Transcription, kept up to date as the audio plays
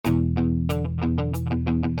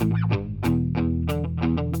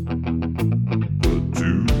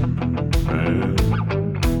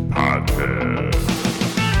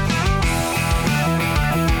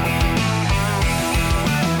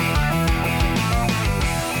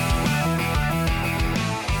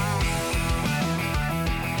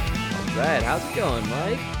right. How's it going,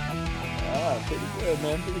 Mike? Pretty good,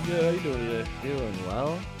 man. Pretty good. How you doing today? Doing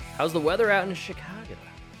well. How's the weather out in Chicago?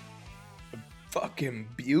 Fucking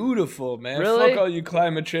beautiful, man. Really? Fuck all you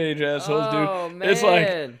climate change assholes, Oh, dude.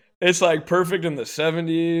 man. It's like perfect in the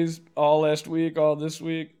 70s all last week, all this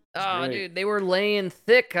week. It's Oh, great. dude, they were laying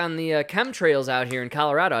thick on the chemtrails out here in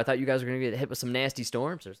Colorado. I thought you guys were going to get hit with some nasty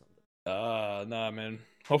storms or something. Nah, man.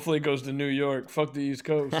 Hopefully it goes to New York. Fuck the East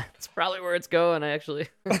Coast. That's probably where it's going, actually.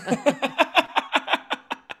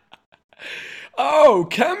 Oh,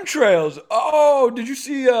 chemtrails. Oh, did you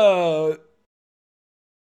see,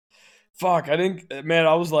 fuck,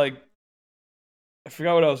 I was like, I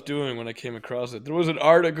forgot what I was doing when I came across it. There was an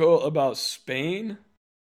article about Spain.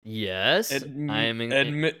 Yes, I am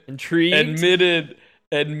intrigued.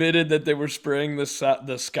 Admitted that they were spraying the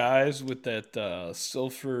skies with that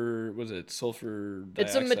sulfur. Was it sulfur dioxide?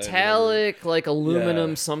 It's a metallic, like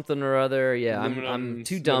aluminum Yeah. something or other. Yeah, I'm Aluminum,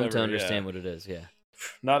 too dumb to whatever, understand yeah. what it is. Yeah.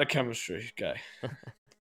 Not a chemistry guy.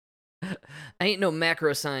 I ain't no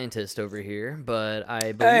macro scientist over here, but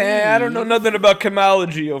I believe... Hey, I don't know nothing about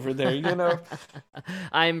chemology over there, you know?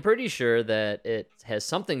 I'm pretty sure that it has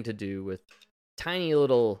something to do with tiny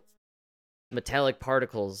little metallic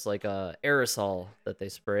particles like a aerosol that they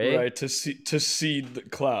spray. Right, to seed the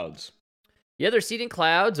clouds. Yeah, they're seeding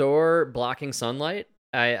clouds or blocking sunlight.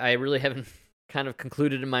 I really haven't kind of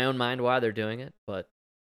concluded in my own mind why they're doing it, but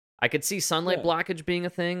I could see sunlight blockage being a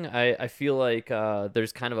thing. I feel like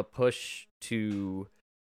there's kind of a push to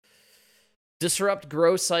disrupt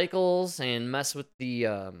growth cycles and mess with the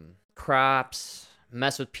crops,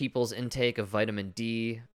 mess with people's intake of vitamin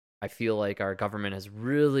D. I feel like our government has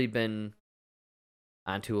really been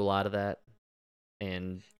onto a lot of that.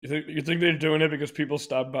 And You think they're doing it because people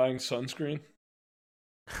stopped buying sunscreen?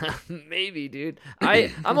 maybe, dude.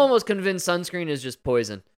 I'm almost convinced sunscreen is just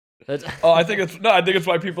poison. I think it's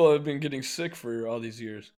why people have been getting sick for all these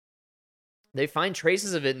years. They find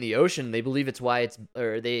traces of it in the ocean. They believe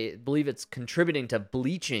they believe it's contributing to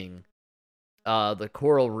bleaching the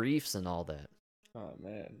coral reefs and all that. Oh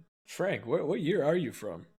man, Frank, what year are you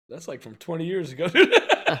from? That's like from 20 years ago.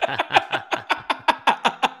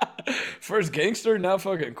 First gangster, now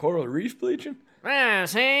fucking coral reef bleaching.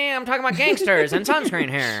 See, I'm talking about gangsters and sunscreen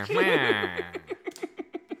here.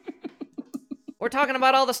 We're talking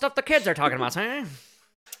about all the stuff the kids are talking about, see?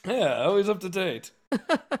 Yeah, always up to date.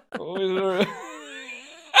 Always.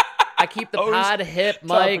 I keep the Always pod hip,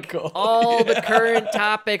 Mike. topical. All the current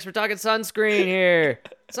topics. We're talking sunscreen here.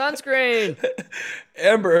 Sunscreen.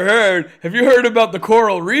 Amber Heard, have you heard about the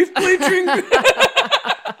coral reef bleaching?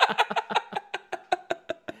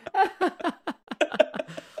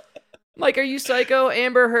 Mike, are you psycho?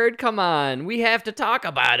 Amber Heard, come on. We have to talk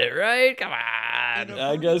about it, right? Come on.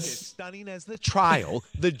 I guess. Stunning as the trial,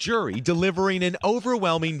 the jury delivering an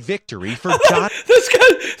overwhelming victory for John.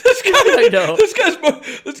 I know.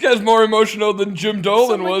 This guy's more emotional than Jim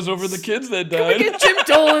Dolan was over the kids that Can we died. get Jim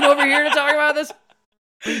Dolan over here to talk about this?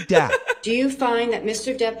 Depp. Do you find that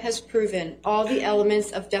Mr. Depp has proven all the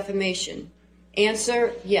elements of defamation?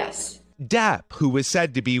 Answer, yes. Depp, who was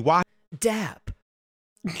said to be Depp.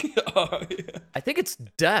 Oh, yeah. I think it's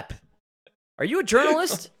Depp. Are you a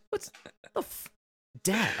journalist? What's the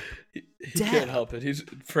Depp? He Depp. can't help it.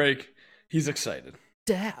 He's excited.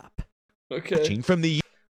 Depp. Okay. watching from the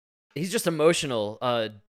He's just emotional.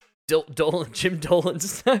 Jim Dolan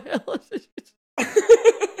style.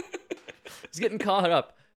 He's getting caught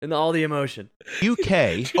up in all the emotion.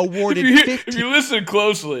 UK, awarded if 50 you listen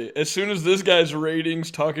closely, as soon as this guy's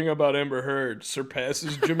ratings talking about Amber Heard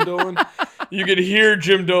surpasses Jim Dolan, you could hear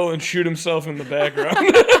Jim Dolan shoot himself in the background.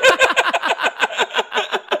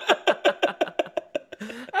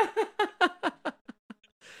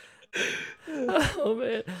 Oh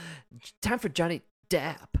man! Time for Johnny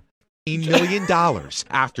Depp. $1 million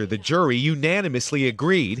after the jury unanimously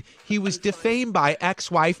agreed he was defamed by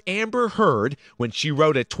ex-wife Amber Heard when she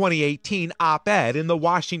wrote a 2018 op-ed in the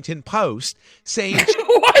Washington Post saying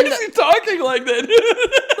Why is he talking like that?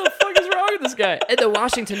 What the fuck is wrong with this guy? At the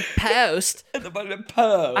Washington Post. The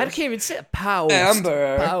Post. I can't even say it. Post.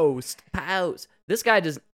 Amber. Post. This guy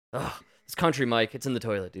does. Ugh. It's country, Mike. It's in the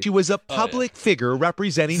toilet, dude. she was a public figure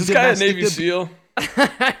representing Is this guy a domestic Navy SEAL?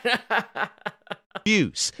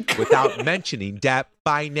 abuse without mentioning Depp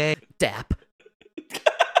by name. Depp.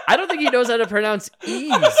 I don't think he knows how to pronounce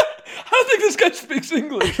E's. I don't think this guy speaks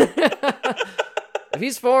English. If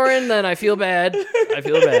he's foreign, then I feel bad. I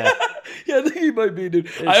feel bad. Yeah, I think he might be, dude.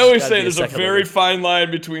 I There's always gotta say be a there's a second very letter. fine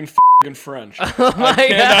line between fucking French. Oh I my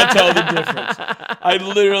cannot God. tell the difference. I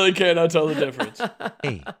literally cannot tell the difference.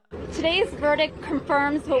 Today's verdict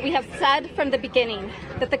confirms what we have said from the beginning,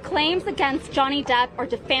 that the claims against Johnny Depp are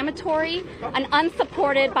defamatory and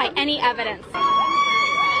unsupported by any evidence.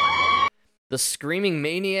 The screaming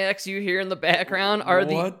maniacs you hear in the background are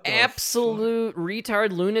the What the absolute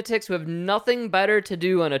retard lunatics who have nothing better to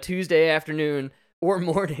do on a Tuesday afternoon or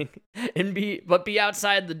morning and be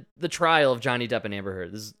outside the trial of Johnny Depp and Amber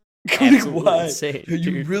Heard. This is absolutely Why? insane. You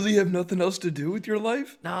dude. really have nothing else to do with your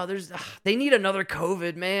life? No, they need another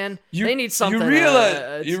COVID, man. They need something. You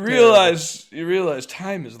it's realize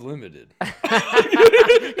time is limited.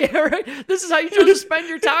 yeah, right. This is how you chose to spend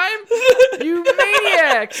your time, you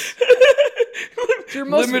maniacs. It's your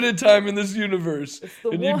most Limited time in this universe, the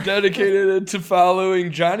and you one- dedicated it to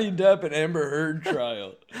following Johnny Depp and Amber Heard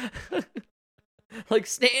trial. like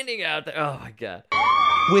standing out there. Oh my God,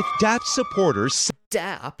 With Depp's supporters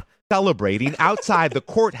Depp. celebrating outside the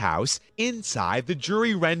courthouse, inside the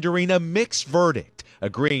jury rendering a mixed verdict,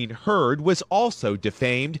 agreeing Heard was also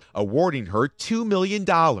defamed, awarding her $2 million.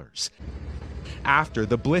 After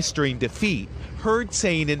the blistering defeat, Heard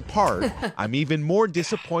saying in part, "I'm even more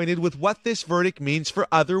disappointed with what this verdict means for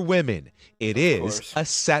other women. It is course. a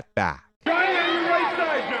setback."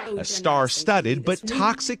 A star-studded but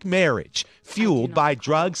toxic marriage, fueled by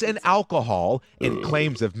drugs and alcohol, and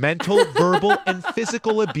claims of mental, verbal, and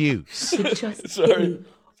physical abuse. It just Sorry. hit me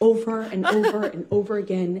over and over and over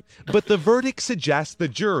again. But the verdict suggests the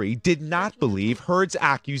jury did not believe Heard's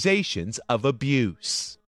accusations of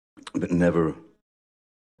abuse. But never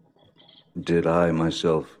did I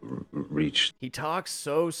myself reach He talks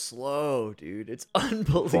so slow, dude. It's the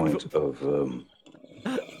unbelievable. point of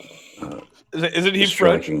Isn't he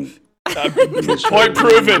French? striking. Point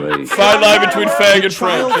proven. Fine line between fag and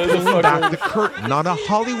Trial French. That's a pulled back fucking- the curtain on a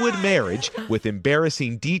Hollywood marriage with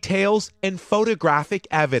embarrassing details and photographic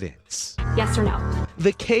evidence. Yes or no?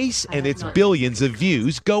 The case and its billions of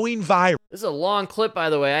views going viral. This is a long clip, by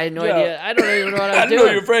the way. I had no Yeah. idea. I don't even know what I I was didn't know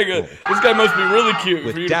doing. you were praying. This guy must be really cute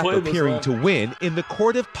With for you to Depp play this. appearing long. to win in the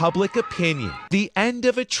court of public opinion. The end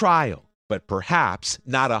of a trial, but perhaps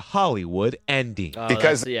not a Hollywood ending. Oh,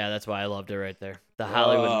 that's why I loved it right there. The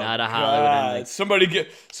Hollywood, Oh, not a Hollywood God. ending.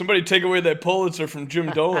 Somebody take away that Pulitzer from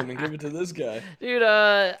Jim Dolan and give it to this guy. Dude, did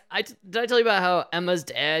I tell you about how Emma's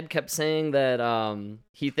dad kept saying that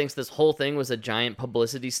he thinks this whole thing was a giant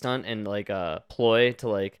publicity stunt and like a ploy to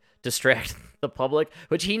like distract the public,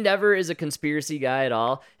 which he never is a conspiracy guy at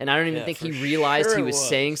all, and I don't even Yeah, think he for realized sure he it was was.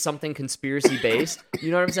 saying something conspiracy based.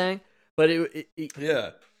 You know what I'm saying? But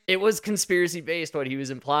Yeah. it was conspiracy based what he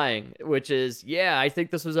was implying, which is, yeah, I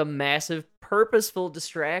think this was a massive purposeful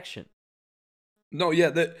distraction. No,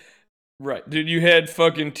 yeah, right. Dude, you had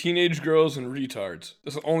fucking teenage girls and retards.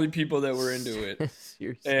 That's the only people that were into it.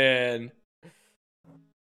 Seriously. And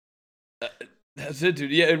that's it,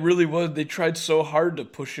 dude. Yeah, it really was. They tried so hard to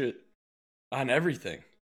push it on everything.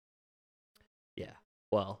 Yeah.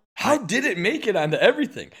 Well, How did it make it onto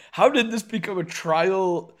everything? How did this become a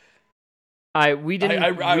trial? we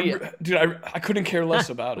didn't. Dude, I couldn't care less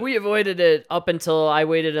about it. We avoided it I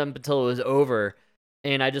waited up until it was over,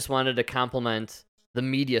 and I just wanted to compliment the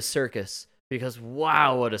media circus because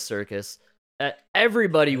wow, what a circus!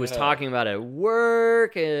 Everybody was Yeah. talking about it at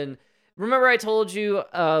work, and remember I told you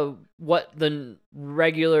what the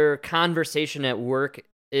regular conversation at work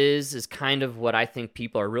is kind of what I think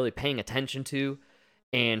people are really paying attention to.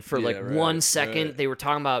 And for Yeah, like right, 1 second, right. they were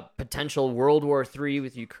talking about potential World War III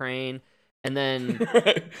with Ukraine, and then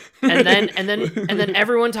Right. and then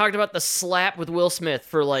everyone talked about the slap with Will Smith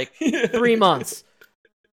for like Yeah. 3 months.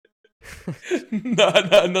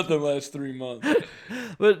 Nothing lasts 3 months.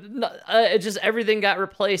 But it just everything got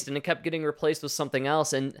replaced, and it kept getting replaced with something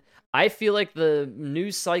else. And I feel like the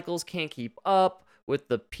news cycles can't keep up with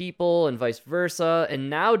the people, and vice versa. And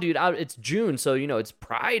now, dude, it's June, so it's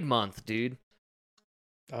Pride Month, dude.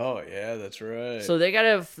 Oh yeah, that's right. So they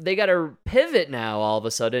gotta pivot now all of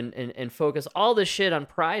a sudden and focus all this shit on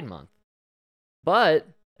Pride Month. But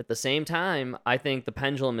at the same time, I think the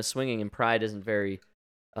pendulum is swinging, and Pride isn't very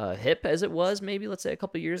hip as it was maybe, let's say, a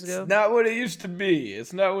couple years ago. It's not what it used to be.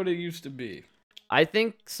 It's not what it used to be. I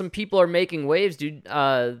think some people are making waves, dude.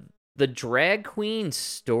 The drag queen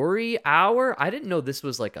story hour. I didn't know this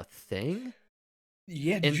was like a thing.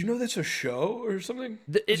 Yeah, did And- you know that's a show or something?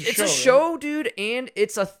 It's a right? show, dude, and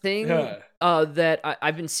it's a thing Yeah. that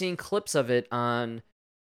I've been seeing clips of it on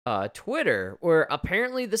Twitter, where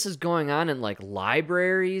apparently this is going on in like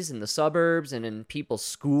libraries in the suburbs and in people's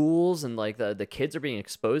schools, and like the kids are being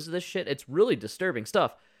exposed to this shit. It's really disturbing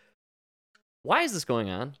stuff. Why is this going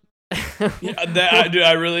on? Yeah, dude,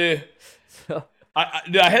 I really.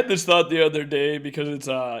 I had this thought the other day because it's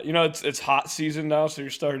it's hot season now, so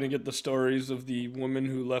you're starting to get the stories of the woman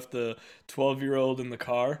who left the 12-year-old in the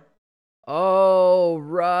car. Oh,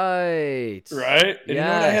 right. Right? And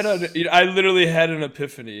Yes. I literally had an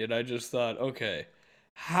epiphany, and I just thought, okay,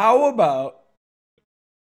 how about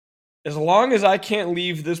as long as I can't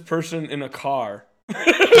leave this person in a car,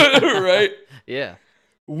 right? Yeah.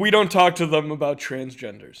 We don't talk to them about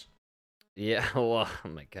transgenders. Yeah. Well, oh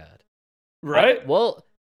my God. Right? Well,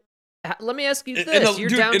 let me ask you this. You're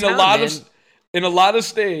downtown, in a lot of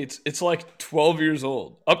states, it's like 12 years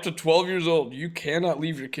old. Up to 12 years old, you cannot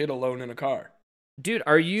leave your kid alone in a car. Dude,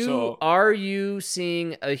 are you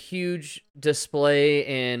seeing a huge display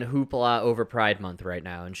and hoopla over Pride Month right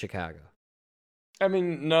now in Chicago? I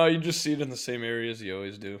mean, no, you just see it in the same areas you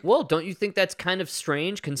always do. Well, don't you think that's kind of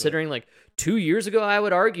strange considering like 2 years ago, I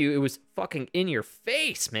would argue it was fucking in your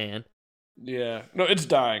face, man. Yeah. No, it's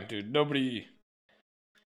dying, dude. Nobody...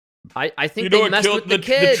 I think they messed with the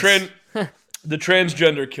kids. The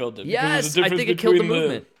transgender killed it. Yes, I think it killed the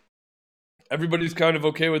movement. Everybody's kind of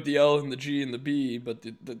okay with the L and the G and the B, but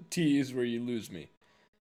the T is where you lose me.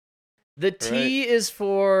 The T is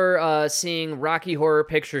for seeing Rocky Horror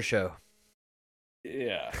Picture Show.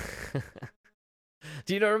 Yeah.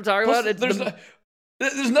 Do you know what I'm talking about?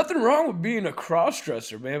 There's nothing wrong with being a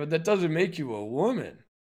cross-dresser, man, but that doesn't make you a woman.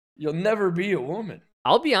 You'll never be a woman.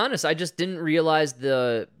 I'll be honest, I just didn't realize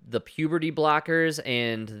the puberty blockers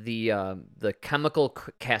and the chemical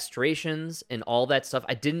castrations and all that stuff.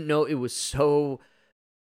 I didn't know it was so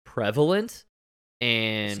prevalent.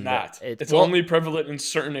 And it's not. It's only prevalent in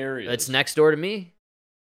certain areas. It's next door to me.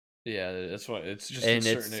 Yeah, that's why it's just and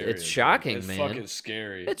in certain areas. It's shocking, it's man. It's fucking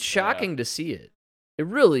scary. It's shocking to see it. It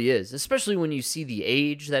really is, especially when you see the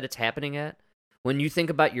age that it's happening at. When you think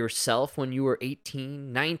about yourself when you were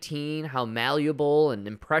 18, 19, how malleable and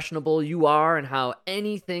impressionable you are, and how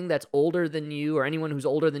anything that's older than you or anyone who's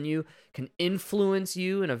older than you can influence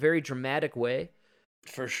you in a very dramatic way.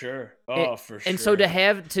 For sure. Oh, for sure. And so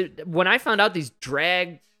when I found out these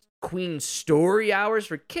drag queen story hours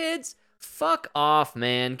for kids, fuck off,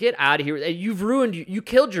 man. Get out of here. You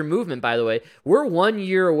killed your movement, by the way. We're 1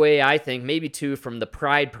 year away, I think, maybe 2, from the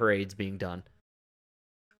Pride parades being done.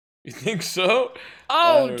 You think so?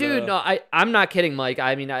 Oh, dude, no, I'm not kidding, Mike.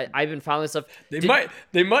 I mean, I've been following stuff. They might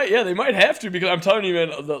have to, because I'm telling you, man,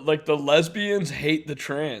 the lesbians hate the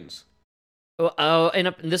trans.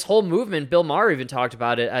 And this whole movement, Bill Maher even talked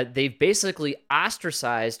about it. They've basically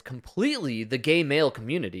ostracized completely the gay male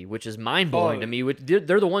community, which is mind blowing to me.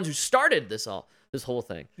 They're the ones who started this whole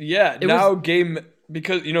thing. Yeah,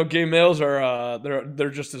 because gay males are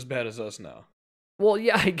they're just as bad as us now. Well,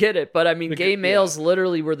 yeah, I get it, but I mean, gay males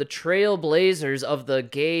literally were the trailblazers of the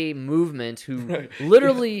gay movement who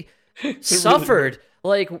literally suffered.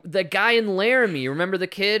 Like the guy in Laramie, remember the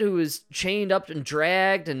kid who was chained up and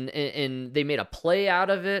dragged, and they made a play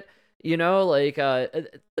out of it. You know,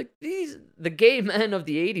 the gay men of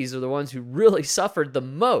the 80s are the ones who really suffered the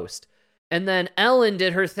most. And then Ellen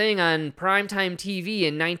did her thing on primetime TV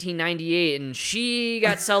in 1998, and she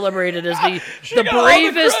got celebrated as the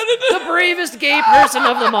bravest gay person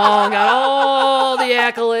of them all, and got all the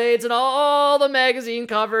accolades and all the magazine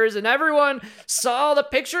covers, and everyone saw the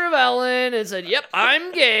picture of Ellen and said, "Yep,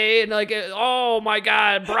 I'm gay," and like, oh my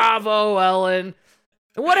God, bravo, Ellen.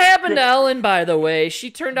 And what happened to Ellen, by the way?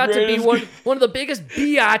 She turned out to be one of the biggest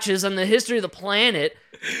biatches on the history of the planet.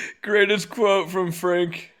 Greatest quote from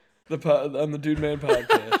Frank on the Dude Man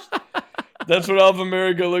podcast. That's when Alpha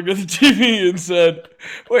America looked at the TV and said,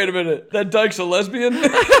 "Wait a minute, that dyke's a lesbian?"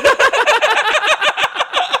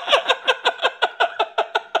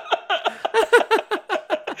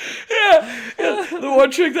 The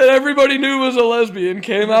one chick that everybody knew was a lesbian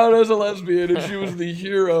came out as a lesbian, and she was the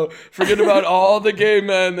hero. Forget about all the gay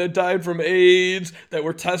men that died from AIDS, that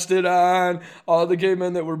were tested on, all the gay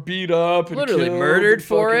men that were beat up and literally killed murdered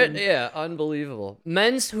for it. Yeah, unbelievable.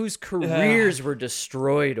 Men's whose careers were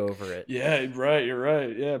destroyed over it. Yeah, right, you're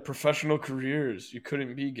right. Yeah, professional careers. You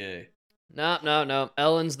couldn't be gay. No.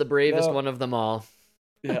 Ellen's the bravest one of them all.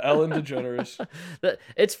 Yeah, Ellen DeGeneres.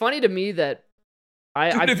 It's funny to me that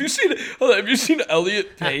Dude, have you seen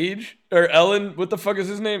Elliot Page or Ellen? What the fuck is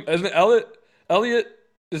his name? Isn't it Elliot? Elliot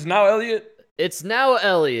is now Elliot. It's now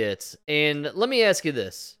Elliot. And let me ask you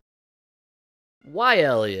this: why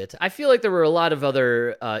Elliot? I feel like there were a lot of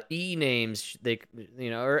other E names.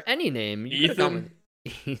 Or any name. Ethan.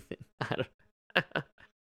 I don't.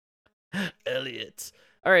 Elliot.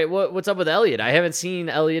 All right, what's up with Elliot? I haven't seen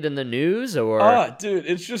Elliot in the news or... dude,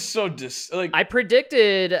 it's just so I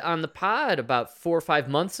predicted on the pod about 4 or 5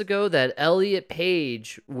 months ago that Elliot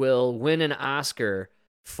Page will win an Oscar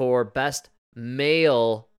for Best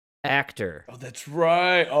male actor. Oh, that's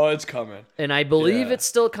right. Oh, it's coming. And I believe Yeah. it's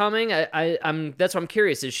still coming. I'm that's what I'm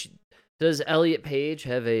curious. Does Elliot Page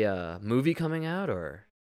have a movie coming out or?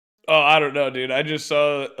 Oh, I don't know, dude. I just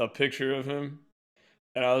saw a picture of him,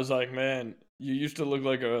 and I was like, man, you used to look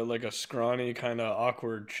like a scrawny kind of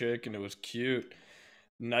awkward chick, and it was cute.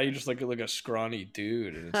 Now you just look like a scrawny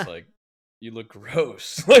dude, and it's like you look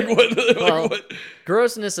gross. Like what? Well, what?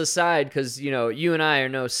 Grossness aside, because you and I are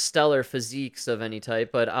no stellar physiques of any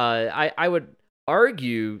type, but I would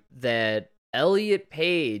argue that Elliot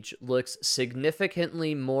Page looks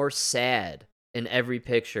significantly more sad in every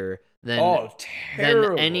picture than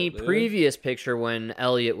Terrible, any dude. previous picture when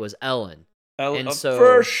Elliot was Ellen. And so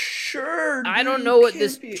for sure, I don't dude, know what can't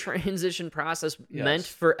this be- transition process Yes. meant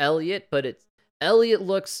for Elliot, but Elliot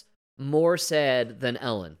looks more sad than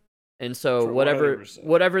Ellen. And so For whatever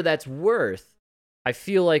 100%. that's worth, I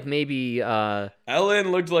feel like maybe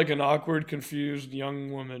Ellen looked like an awkward, confused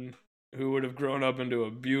young woman who would have grown up into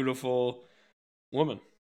a beautiful woman,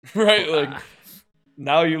 right? Like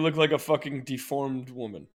now you look like a fucking deformed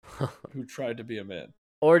woman who tried to be a man.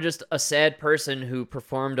 or just a sad person who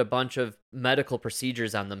performed a bunch of medical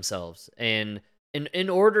procedures on themselves. And in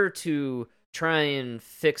order to try and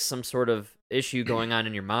fix some sort of issue going on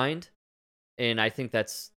in your mind, and I think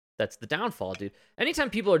that's the downfall, dude. Anytime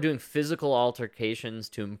people are doing physical altercations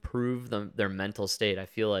to improve their mental state, I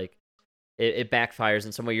feel like it backfires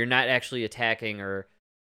in some way. You're not actually attacking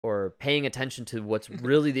or paying attention to what's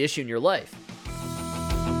really the issue in your life.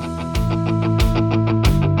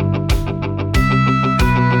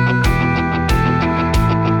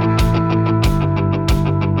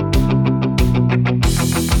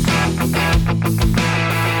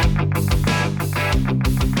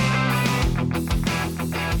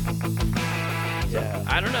 Yeah.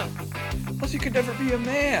 I don't know. Plus, you could never be a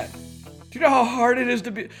man. Do you know how hard it is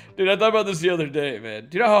to be? Dude, I thought about this the other day, man.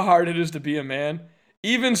 Do you know how hard it is to be a man?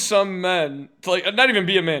 Even some men, not even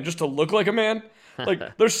be a man, just to look like a man.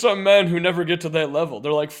 Like, there's some men who never get to that level.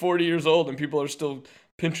 They're like 40 years old and people are still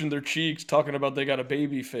pinching their cheeks, talking about they got a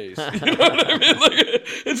baby face. You know what I mean? Like,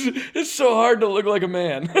 it's so hard to look like a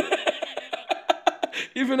man.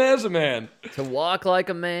 Even as a man. To walk like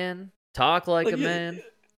a man, talk like a Like, man.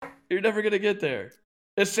 You're never gonna get there.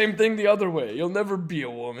 It's the same thing the other way. You'll never be a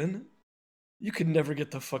woman. You could never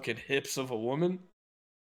get the fucking hips of a woman.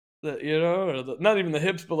 Or not even the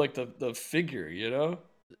hips, but like the figure,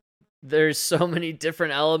 There's so many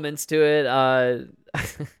different elements to it.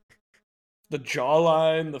 The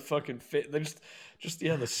jawline, the fucking face. They're just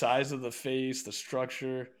the size of the face, the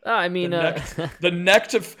structure. I mean, The neck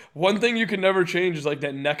to one thing you can never change is like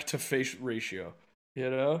that neck to face ratio.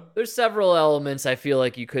 there's several elements I feel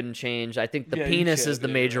like you couldn't change. I think the Yeah, you penis can't, is the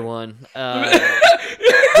yeah. major one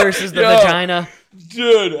versus the Yo, vagina.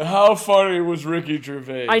 Dude, how funny was Ricky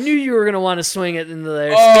Gervais? I knew you were gonna want to swing it into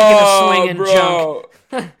there. Speaking of swinging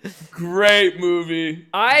junk, Great movie.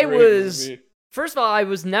 I Great was- movie. First of all, I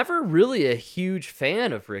was never really a huge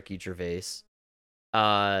fan of Ricky Gervais.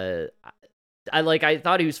 I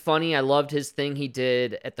thought he was funny. I loved his thing he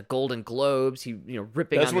did at the Golden Globes. He,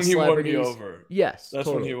 ripping That's on when the he won celebrities. me over. Yes, That's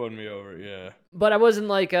totally. when he won me over. Yeah. But I wasn't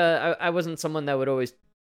like I wasn't someone that would always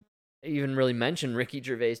even really mention Ricky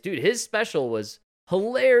Gervais. Dude, his special was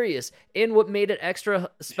hilarious. And what made it extra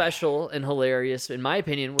special and hilarious, in my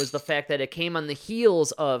opinion, was the fact that it came on the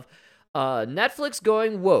heels of Netflix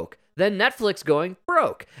going woke, then Netflix going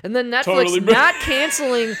broke, and then Netflix Totally broke. not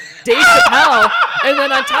canceling Dave Chappelle. And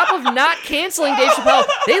then on top of not canceling Dave Chappelle,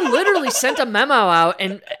 they literally sent a memo out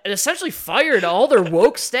and essentially fired all their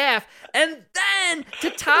woke staff. And then to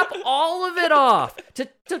top all of it off, to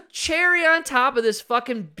cherry on top of this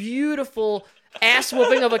fucking beautiful ass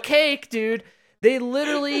whooping of a cake, dude, they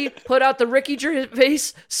literally put out the Ricky Gervais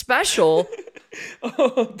special.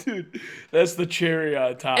 Oh, dude, that's the cherry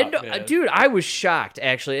on top, And man. dude, I was shocked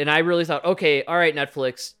actually, and I really thought, okay, all right,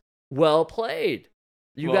 Netflix, well played.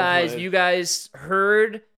 You guys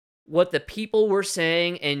heard what the people were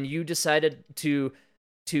saying, and you decided to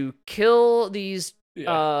kill these,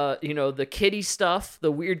 the kitty stuff,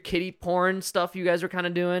 the weird kitty porn stuff you guys were kind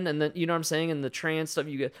of doing, and then you know what I'm saying, and the trans stuff.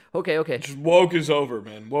 You guys, okay, Just woke is over,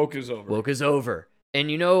 man. Woke is over. woke is over. And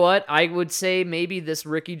you know what? I would say maybe this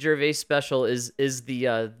Ricky Gervais special is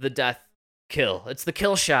the death kill. It's the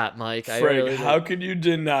kill shot, Mike. Frank, how can you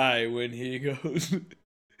deny when he goes,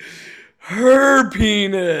 her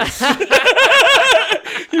penis?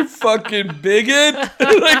 You fucking bigot.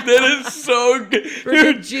 Like, that is so good.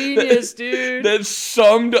 Freaking genius, dude. That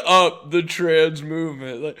summed up the trans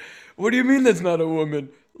movement. Like, what do you mean that's not a woman?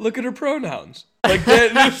 Look at her pronouns. Like,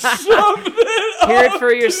 that just summed it Hear it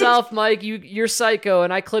for yourself, Mike. You're psycho,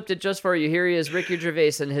 and I clipped it just for you. Here he is, Ricky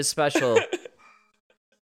Gervais, in his special.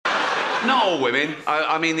 Not all women.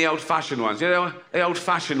 I mean the old-fashioned ones. You know, the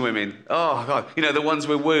old-fashioned women. Oh, God. You know, the ones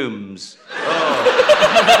with wombs. Oh.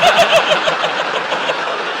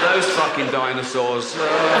 Those fucking dinosaurs. Oh.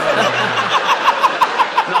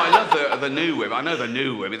 No, I love the new women. I know the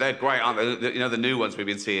new women. They're great, aren't they? You know, the new ones we've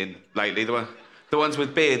been seeing lately. The ones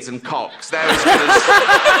with beards and cocks. They're as good as...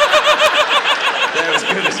 they're as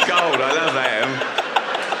good as gold. I love them.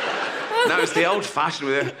 No, it's the old-fashioned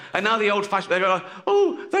with it. And now the old-fashioned, they go like,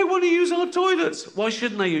 oh, they want to use our toilets. Why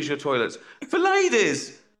shouldn't they use your toilets? For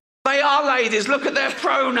ladies. They are ladies. Look at their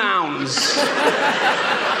pronouns.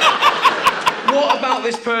 What about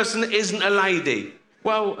this person that isn't a lady?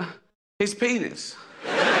 Well, his penis.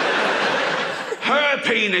 Her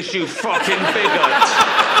penis, you fucking bigot.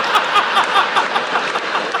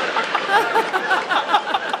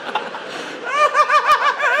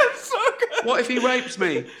 So good. What if he rapes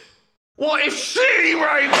me? What if she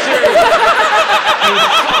rapes you? You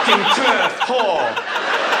fucking turf whore.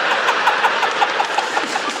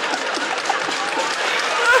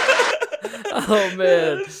 Oh, man.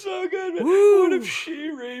 That is so good, man. What if she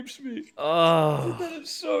rapes me? Oh, That is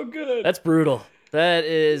so good. that's brutal. That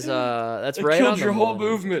is, that's It right killed on the your whole money.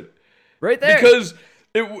 movement. Right there. Because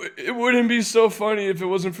it wouldn't be so funny if it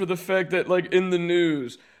wasn't for the fact that, like, in the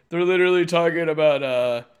news, they're literally talking about,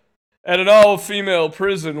 at an all-female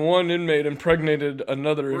prison, one inmate impregnated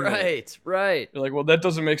another inmate. Right. You're like, well, that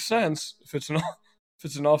doesn't make sense if it's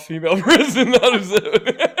an all-female prison. How does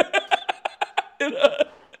it?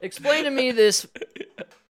 Explain to me this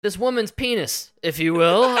woman's penis, if you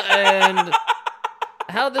will, and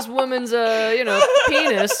how this woman's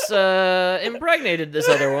penis impregnated this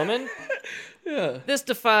other woman. Yeah. This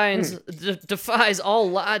defies all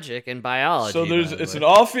logic and biology. So it's an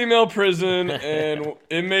all-female prison, and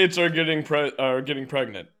inmates are getting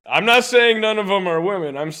pregnant. I'm not saying none of them are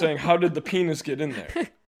women. I'm saying, how did the penis get in there?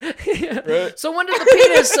 Yeah. Right? So when did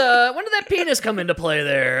that penis come into play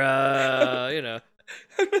there? How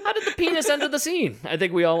did the penis enter the scene? I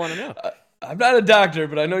think we all want to know. I'm not a doctor,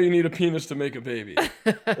 but I know you need a penis to make a baby.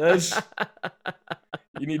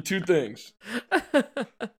 You need two things.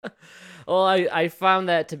 Well, I found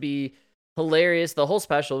that to be hilarious. The whole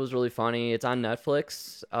special was really funny. It's on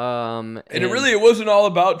Netflix. And it wasn't all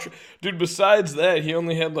about... Dude, besides that, he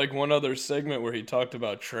only had like one other segment where he talked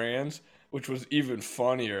about trans, which was even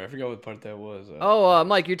funnier. I forgot what part that was.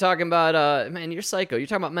 Mike, you're talking about... man, you're psycho. You're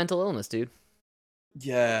talking about mental illness, dude.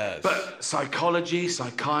 Yes. But psychology,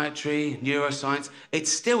 psychiatry, neuroscience, it's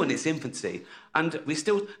still in its infancy. And we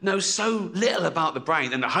still know so little about the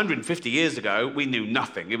brain. And 150 years ago, we knew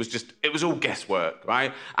nothing. It was all guesswork,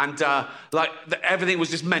 right? And everything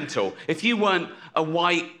was just mental. If you weren't a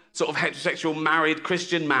white, sort of heterosexual, married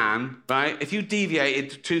Christian man, right? If you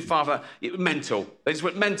deviated too far, mental. They just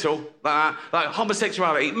went mental, like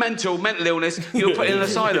homosexuality, mental illness, you were put in an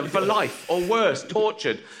asylum for life, or worse,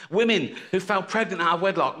 tortured. Women who fell pregnant out of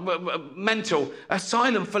wedlock, mental,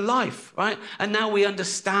 asylum for life, right? And now we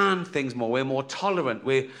understand things more, we're more tolerant,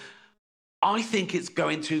 I think it's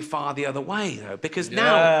going too far the other way, though, because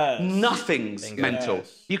now nothing's mental.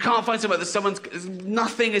 Yes. You can't find something that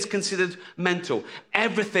nothing is considered mental.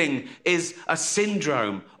 Everything is a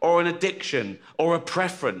syndrome or an addiction or a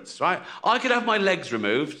preference, right? I could have my legs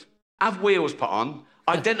removed, have wheels put on,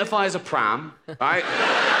 identify as a pram, right?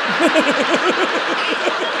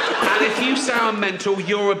 And if you say I'm mental,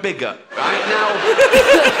 you're a bigot, right? Now...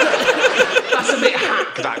 That's a bit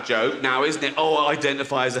hack, that joke now, isn't it? Oh, I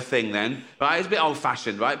identify as a thing then, right? It's a bit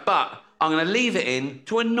old-fashioned, right? But I'm going to leave it in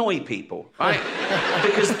to annoy people, right?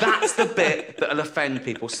 Because that's the bit that'll offend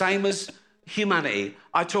people. Same as humanity.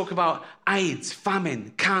 I talk about AIDS,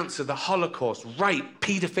 famine, cancer, the Holocaust, rape,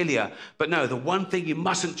 paedophilia. But no, the one thing you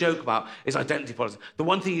mustn't joke about is identity politics. The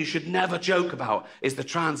one thing you should never joke about is the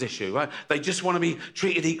trans issue, right? They just want to be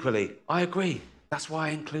treated equally. I agree. That's why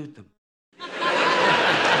I include them.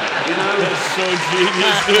 You know? That's so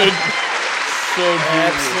genius, dude. So genius.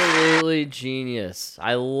 Absolutely genius.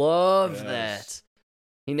 I love that.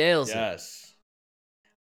 He nails it. Yes.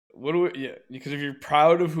 Because if you're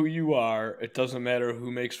proud of who you are, it doesn't matter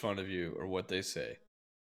who makes fun of you or what they say.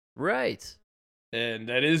 Right. And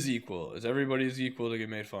that is equal. Everybody's equal to get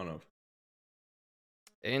made fun of.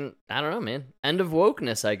 And I don't know, man. End of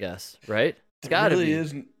wokeness, I guess, right? It's gotta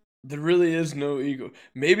be. There really is no ego.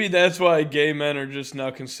 Maybe that's why gay men are just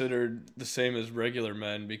now considered the same as regular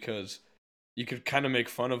men, because you could kind of make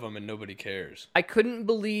fun of them and nobody cares. I couldn't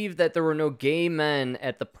believe that there were no gay men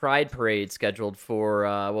at the Pride Parade scheduled for,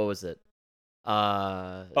 what was it?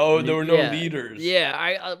 There were no leaders. Yeah,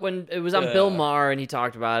 I when it was on Bill Maher and he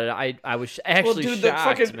talked about it, I was actually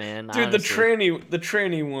shocked, man. Dude, honestly. the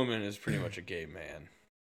tranny woman is pretty much a gay man.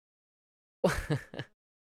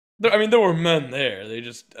 I mean, there were men there. They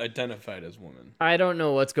just identified as women. I don't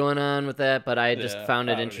know what's going on with that, but I just found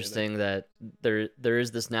it I don't interesting that there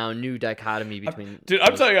is this now new dichotomy between. Dude,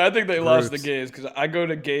 I'm telling you, I think they lost the groups. gays because I go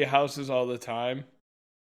to gay houses all the time,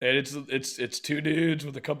 and it's two dudes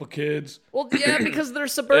with a couple kids. Well, yeah, because they're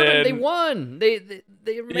suburban. They And- won. They're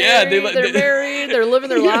married. Yeah, they're married. They're living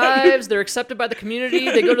their lives. They're accepted by the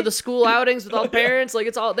community. They go to the school outings with all the parents. Like,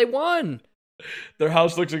 it's all they won. Their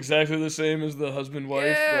house looks exactly the same as the husband-wife.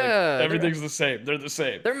 Yeah, like, everything's the same. They're the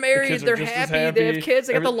same. They're married. The kids are They're just as happy. They have kids.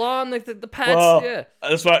 They got the lawn. The pets. Well, yeah.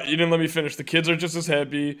 that's why you didn't let me finish. The kids are just as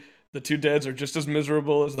happy. The two dads are just as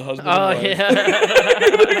miserable as the husband Oh and wife.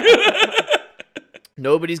 yeah.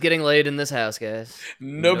 Nobody's getting laid in this house, guys.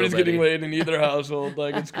 Nobody's getting laid in either household.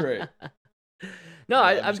 Like, it's great. No,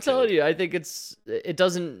 I'm I'm just telling you, I think it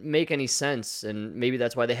doesn't make any sense, and maybe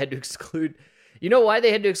that's why they had to exclude. You know why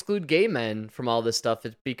they had to exclude gay men from all this stuff?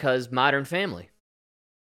 It's because Modern Family.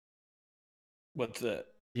 What's that?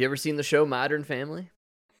 You ever seen the show Modern Family?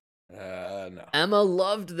 No. Emma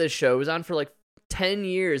loved this show. It was on for like 10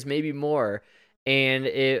 years, maybe more. And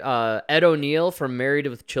Ed O'Neill from Married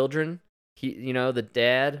with Children, the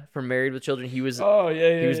dad from Married with Children, he was he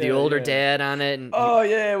was the older dad on it.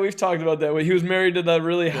 And we've talked about that. He was married to that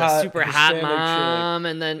really hot, super hot Hispanic mom, chick.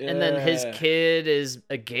 and then his kid is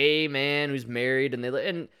a gay man who's married,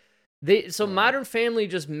 and Modern Family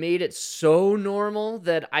just made it so normal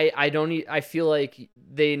that I feel like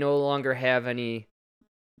they no longer have any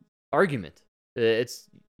argument. It's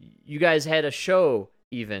you guys had a show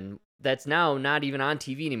even that's now not even on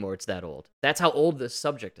TV anymore. It's that old. That's how old this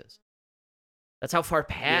subject is. That's how far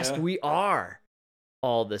past we are.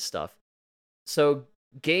 All this stuff. So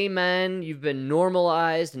gay men, you've been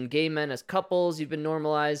normalized, and gay men as couples, you've been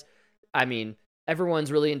normalized. I mean,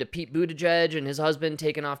 everyone's really into Pete Buttigieg and his husband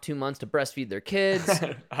taking off 2 months to breastfeed their kids.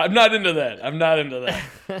 I'm not into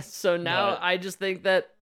that. So now I just think that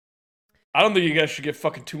I don't think you guys should get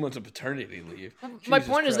fucking 2 months of paternity leave. my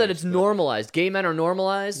point is that it's normalized. Gay men are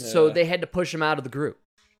normalized, so they had to push them out of the group.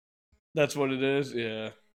 That's what it is, yeah.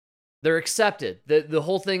 They're accepted. The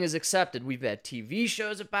whole thing is accepted. We've had TV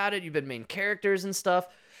shows about it. You've been main characters and stuff.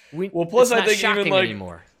 Plus I think shocking even like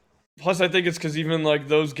anymore. Plus I think it's because even like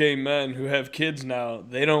those gay men who have kids now,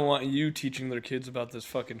 they don't want you teaching their kids about this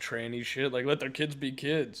fucking tranny shit. Like, let their kids be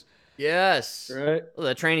kids. Yes. Right? Well,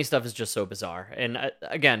 the tranny stuff is just so bizarre. And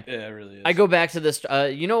again, yeah, it really is. I go back to this.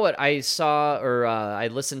 You know what I saw, or I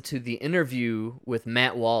listened to the interview with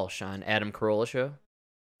Matt Walsh on Adam Carolla show.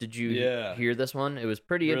 Did you hear this one? It was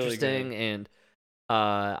pretty really interesting, good. and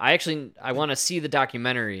I want to see the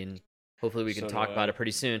documentary, and hopefully we can talk about it pretty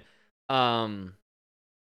soon.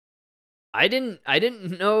 I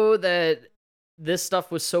didn't know that this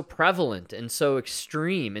stuff was so prevalent and so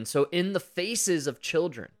extreme and so in the faces of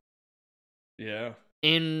children. Yeah.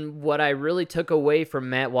 And what I really took away from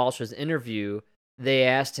Matt Walsh's interview, they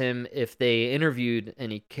asked him if they interviewed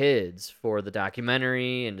any kids for the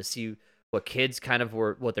documentary and to see what kids kind of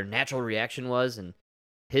were, what their natural reaction was. And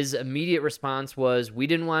his immediate response was, we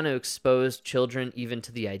didn't want to expose children even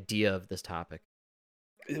to the idea of this topic.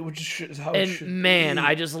 Which is how and it should man, be.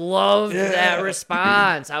 I just loved that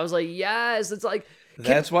response. I was like, yes, it's like...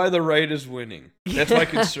 That's why the right is winning. That's why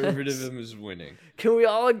conservatism is winning. Can we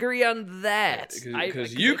all agree on that?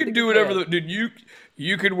 Because you can do whatever, dude.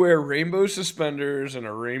 You could wear rainbow suspenders and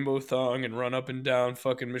a rainbow thong and run up and down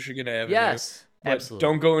fucking Michigan Avenue. Yes, but absolutely.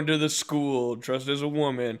 don't go into the school dressed as a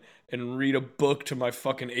woman and read a book to my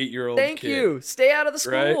fucking 8-year-old kid. Thank you. Stay out of the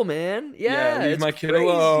school, right? man. Yeah, leave it's my kid crazy.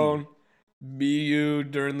 alone. Be you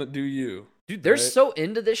do you. Dude, they're right? so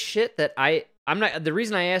into this shit that I'm not. The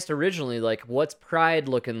reason I asked originally, like, what's Pride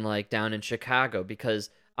looking like down in Chicago? Because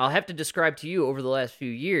I'll have to describe to you over the last few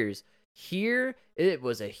years. Here, it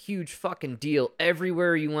was a huge fucking deal.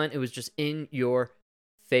 Everywhere you went, it was just in your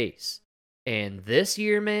face. And this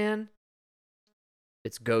year, man,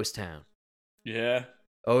 it's ghost town. Yeah.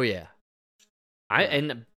 Oh yeah.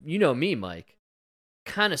 And you know me, Mike.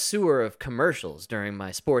 Connoisseur of commercials during my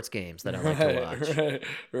sports games that I like to watch.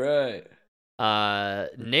 Right.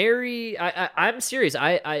 Nary. I'm serious.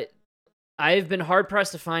 I've been hard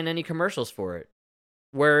pressed to find any commercials for it,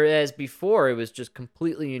 whereas before it was just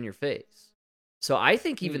completely in your face. So I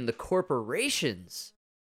think even the corporations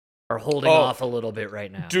are holding off a little bit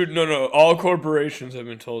right now. Dude, no. All corporations have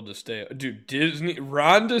been told to stay. Dude, Disney,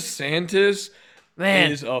 Ron DeSantis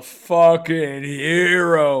Man. is a fucking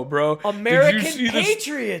hero, bro. American Did you see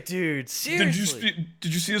patriot, dude. Seriously.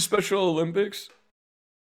 Did you see the Special Olympics?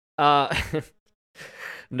 No.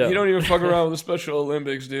 You don't even fuck around with the Special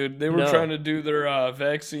Olympics, dude. They were No. trying to do their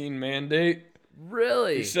vaccine mandate.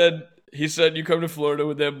 Really? He said you come to Florida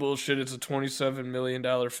with that bullshit, it's a $27 million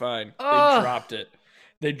fine. Oh. They dropped it.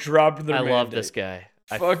 They dropped their mandate. I love this guy.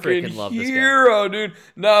 I Fucking freaking love this guy. hero, dude.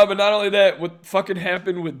 No, but not only that, what fucking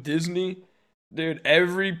happened with Disney, dude,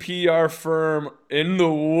 every PR firm in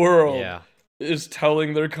the world Yeah. is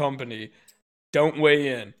telling their company, don't weigh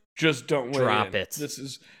in. Just don't weigh in. Drop it. This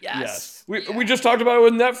is Yes. We just talked about it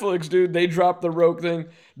with Netflix, dude. They dropped the Rogue thing.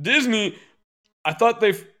 Disney thought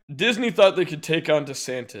they could take on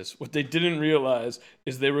DeSantis. What they didn't realize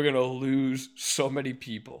is they were gonna lose so many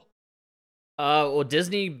people. Well,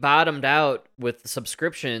 Disney bottomed out with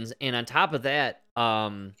subscriptions, and on top of that,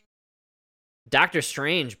 Doctor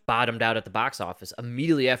Strange bottomed out at the box office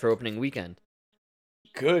immediately after opening weekend.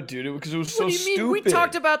 Good, dude, because it was so What do you mean? stupid. We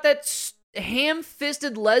talked about that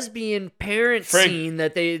ham-fisted lesbian parent scene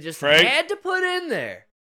that they just had to put in there.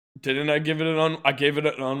 Didn't I give it I gave it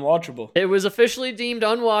an unwatchable. It was officially deemed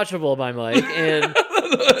unwatchable by Mike, and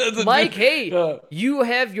Mike, hey, you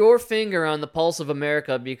have your finger on the pulse of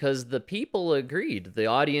America because the people agreed. The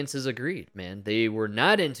audiences agreed, man. They were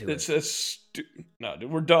not into it. No,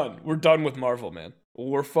 dude, we're done. We're done with Marvel, man.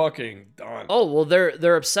 We're fucking done. Oh, well,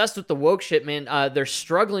 they're obsessed with the woke shit, man. They're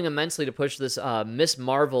struggling immensely to push this Miss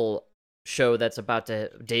Marvel show that's about to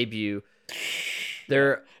debut.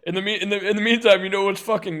 They're in the meantime, you know what's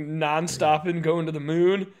fucking non-stopping going to the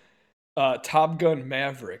moon? Top Gun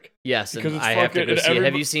Maverick. Yes, because and I have to go see it.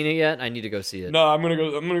 Have you seen it yet? I need to go see it. No, I'm gonna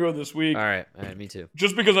go this week. All right, me too.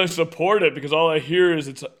 Just because I support it, because all I hear is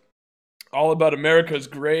it's all about America is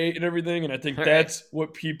great and everything, and I think that's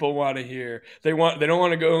what people want to hear. They don't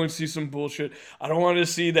want to go and see some bullshit. I don't want to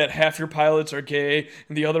see that half your pilots are gay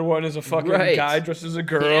and the other one is a fucking guy dressed as a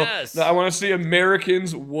girl. Yes. No, I want to see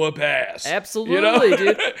Americans whoop ass. Absolutely,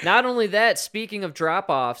 dude. Not only that, speaking of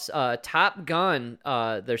drop-offs, Top Gun,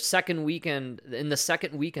 their second weekend, in the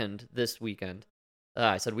second weekend this weekend.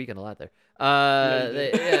 I said weekend a lot there.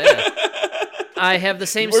 Yeah. I have the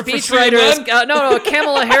same speechwriter as no,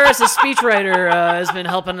 Kamala Harris' speechwriter has been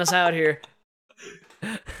helping us out here.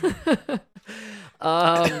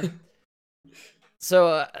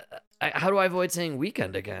 So how do I avoid saying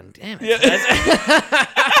weekend again? Damn it! Yeah.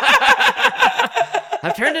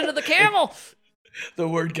 I've turned into the camel. The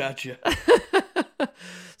word got you.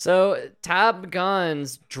 So Top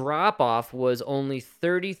Gun's drop-off was only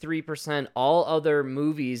 33%. All other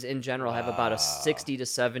movies in general have about a 60 to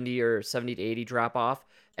 70 or 70 to 80 drop-off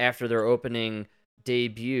after their opening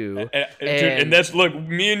debut. And that's, look,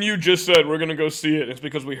 me and you just said we're going to go see it. It's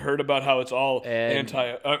because we heard about how it's all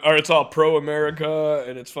or it's all pro-America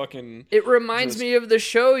and it's fucking... It reminds me of the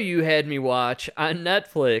show you had me watch on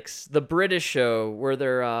Netflix, the British show where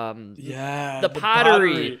they're... the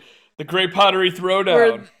pottery. The Great Pottery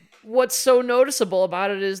Throwdown. What's so noticeable about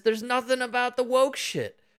it is there's nothing about the woke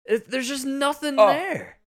shit. There's just nothing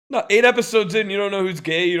there. No, 8 episodes in, you don't know who's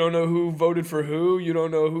gay. You don't know who voted for who. You don't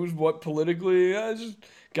know who's what politically. It's just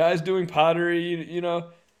guys doing pottery, you know.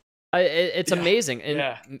 It's amazing.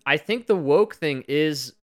 And I think the woke thing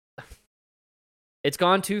is... It's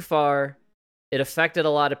gone too far. It affected a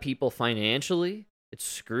lot of people financially. It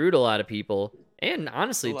screwed a lot of people. And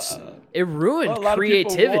honestly, it ruined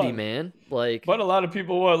creativity, man. But a lot of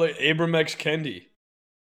people want, like Abram X. Kendi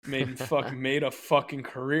made a fucking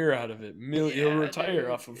career out of it. He'll retire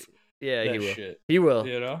off of that shit. He will.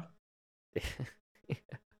 You know?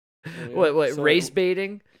 What race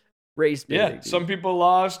baiting? Race baiting. Yeah, dude. Some people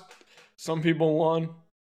lost, some people won.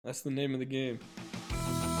 That's the name of the game.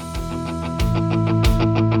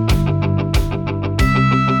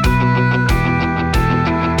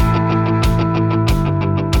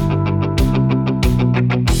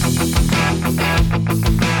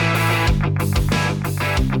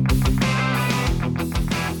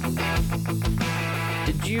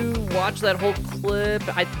 Watch that whole clip.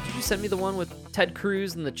 Did you send me the one with Ted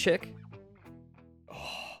Cruz and the chick?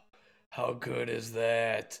 Oh, how good is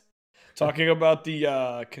that? Talking about the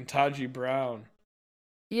Ketanji Brown.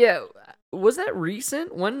 Yeah, was that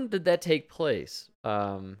recent? When did that take place?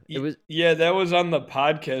 It was. Yeah, that was on the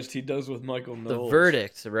podcast he does with Michael Knowles. The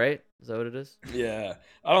Verdict, right? Is that what it is? Yeah,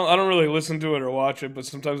 I don't really listen to it or watch it, but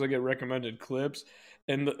sometimes I get recommended clips.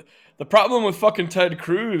 And the problem with fucking Ted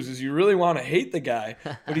Cruz is you really want to hate the guy,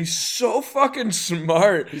 but he's so fucking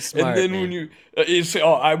smart. He's smart, and then man. when you say,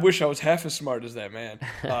 "Oh, I wish I was half as smart as that man,"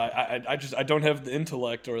 I don't have the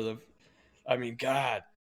intellect or God.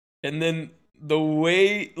 And then the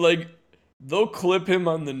way, like, they'll clip him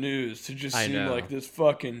on the news to just seem like this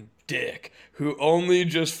fucking dick who only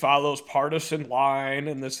just follows partisan line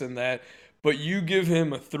and this and that. But you give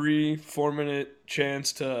him a 3-4 minute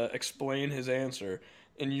chance to explain his answer,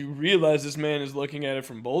 and you realize this man is looking at it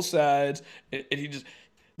from both sides, and he just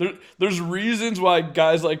there's reasons why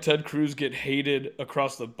guys like Ted Cruz get hated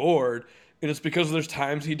across the board, and it's because there's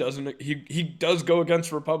times he does go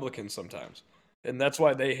against Republicans sometimes, and that's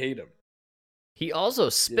why they hate him. He also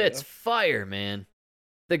spits fire, man.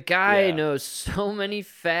 The guy knows so many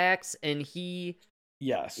facts, and he's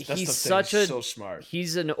so smart.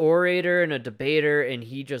 He's an orator and a debater, and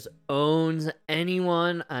he just owns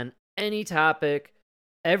anyone on any topic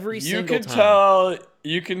every single time.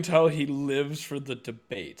 You can tell he lives for the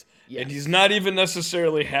debate, and he's not even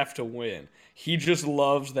necessarily have to win. He just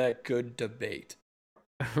loves that good debate.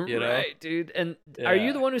 You know? Right, dude. And are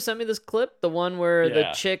you the one who sent me this clip? The one where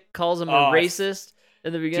the chick calls him a racist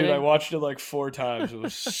in the beginning? Dude, I watched it like 4 times. It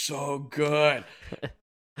was so good.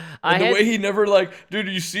 Way he never dude,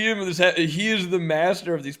 you see him in this. He is the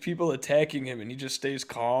master of these people attacking him, and he just stays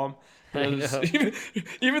calm.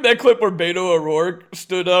 Even that clip where Beto O'Rourke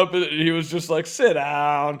stood up, and he was just like, "Sit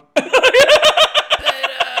down."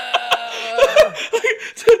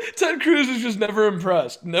 Ted Cruz is just never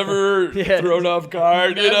impressed, never thrown off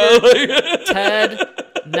guard. Ted,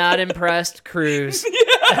 not impressed. Cruz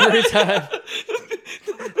every time.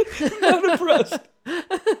 Not impressed.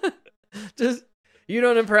 Just you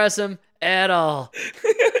don't impress him at all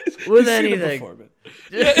with anything.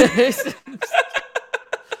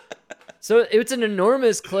 So it's an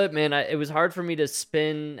enormous clip, man. It was hard for me to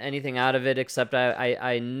spin anything out of it, except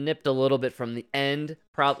I nipped a little bit from the end,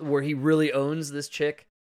 where he really owns this chick.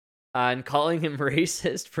 And calling him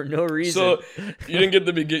racist for no reason. So, you didn't get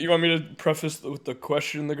the beginning. You want me to preface with the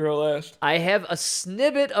question the girl asked? I have a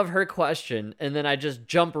snippet of her question, and then I just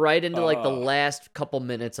jump right into the last couple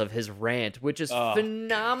minutes of his rant, which is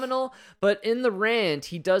phenomenal. But in the rant,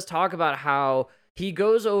 he does talk about how he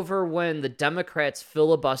goes over when the Democrats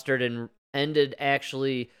filibustered and ended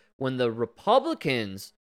actually when the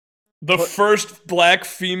Republicans... first black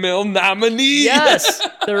female nominee. Yes,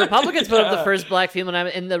 the Republicans put up the first black female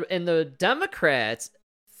nominee, and the Democrats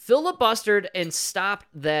filibustered and stopped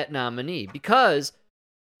that nominee because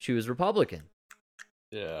she was Republican.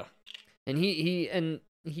 Yeah, and he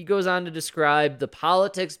goes on to describe the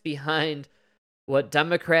politics behind what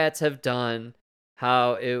Democrats have done,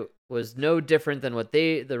 how it was no different than what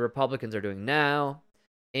the Republicans are doing now,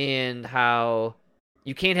 and how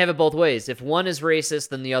you can't have it both ways. If one is racist,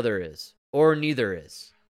 then the other is, or neither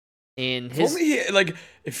is. And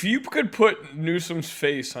if you could put Newsom's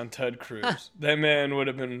face on Ted Cruz, that man would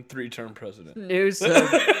have been 3-term president. Newsom.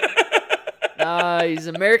 He's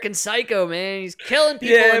American Psycho, man. He's killing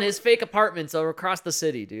people in his fake apartments over across the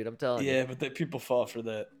city, dude. I'm telling you. Yeah, but people fall for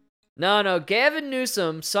that. No. Gavin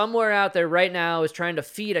Newsom, somewhere out there right now, is trying to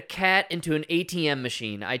feed a cat into an ATM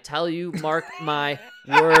machine. I tell you, mark my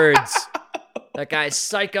words. That guy's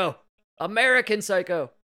psycho. American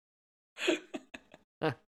Psycho.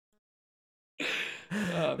 That's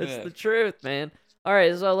the truth, man. All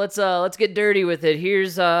right, so let's get dirty with it.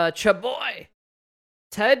 Here's Chaboy.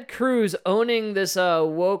 Ted Cruz owning this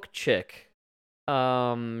woke chick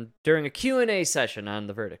during a Q&A session on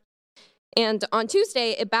The Verdict. And on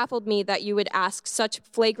Tuesday, it baffled me that you would ask such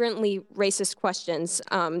flagrantly racist questions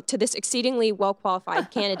to this exceedingly well-qualified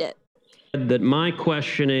candidate. That my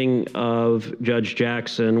questioning of Judge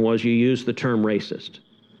Jackson was you used the term racist.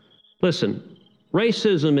 Listen,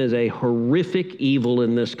 racism is a horrific evil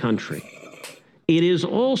in this country. It is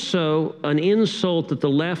also an insult that the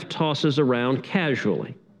left tosses around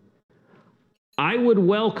casually. I would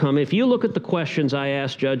welcome, if you look at the questions I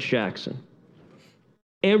asked Judge Jackson,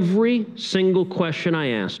 every single question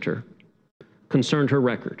I asked her concerned her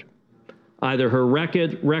record. Either her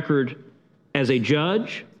record as a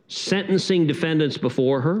judge, sentencing defendants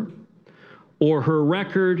before her, or her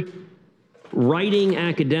record writing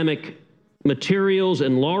academic materials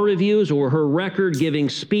and law reviews, or her record giving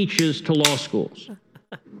speeches to law schools.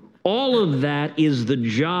 All of that is the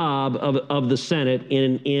job of the Senate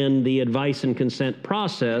in the advice and consent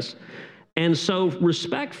process. And so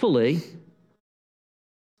respectfully,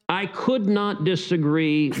 I could not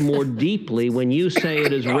disagree more deeply when you say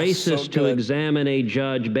it is racist to examine a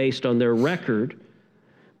judge based on their record.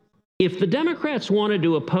 If the Democrats wanted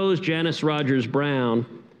to oppose Janice Rogers Brown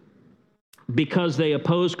because they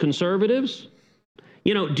oppose conservatives,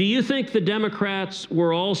 do you think the Democrats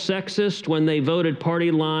were all sexist when they voted party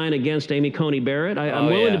line against Amy Coney Barrett? I'm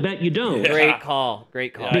willing to bet you don't. Great call.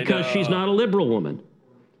 Because she's not a liberal woman.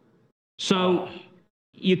 So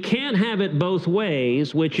you can't have it both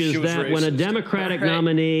ways, which is that when a Democratic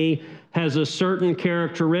nominee has a certain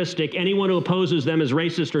characteristic, anyone who opposes them is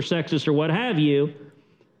racist or sexist or what have you.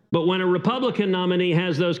 But when a Republican nominee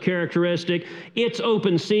has those characteristics, it's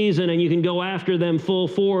open season and you can go after them full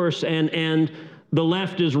force, and the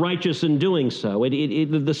left is righteous in doing so.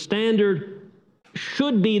 The standard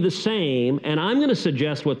should be the same, and I'm going to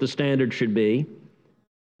suggest what the standard should be,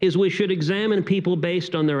 is we should examine people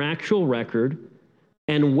based on their actual record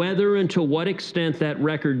and whether and to what extent that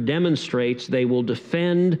record demonstrates they will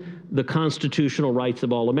defend the constitutional rights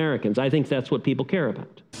of all Americans. I think that's what people care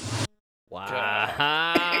about. Wow.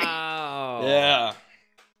 Yeah.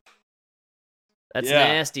 That's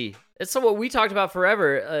nasty. It's what we talked about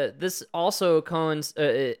forever. This also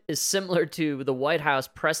is similar to the White House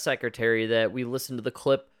press secretary that we listened to the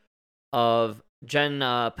clip of Jen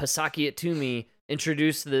Psaki at Toomey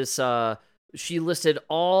introduced this. She listed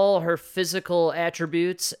all her physical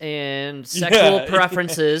attributes and sexual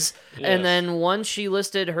preferences. Yes. And then once she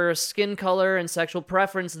listed her skin color and sexual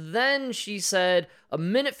preference, then she said, a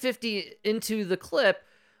minute 50 into the clip,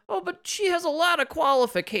 oh, but she has a lot of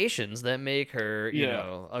qualifications that make her, you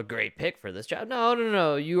know, a great pick for this job.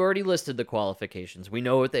 No. You already listed the qualifications. We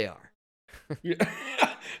know what they are.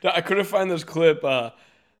 I couldn't find this clip. There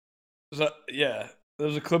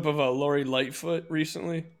was a clip of Lori Lightfoot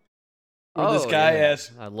recently. Where this guy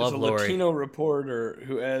asked, I love there's a Lori. Latino reporter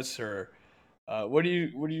who asked her, what do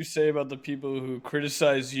you say about the people who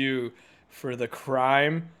criticize you for the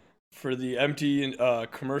crime, for the empty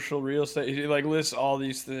commercial real estate? He lists all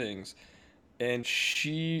these things, and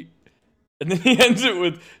then he ends it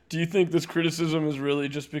with, do you think this criticism is really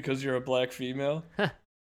just because you're a black female?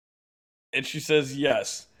 And she says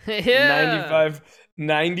yes.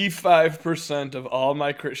 95% of all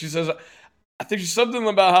my she says, I think she's something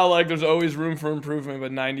about how there's always room for improvement,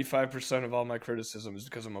 but 95% of all my criticism is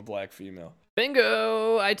because I'm a black female.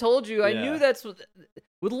 Bingo! I told you. I knew that's what...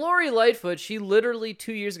 With Lori Lightfoot, she literally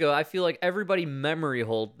 2 years ago, I feel like everybody memory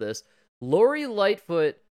hold this. Lori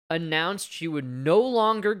Lightfoot announced she would no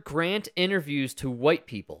longer grant interviews to white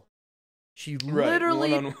people. She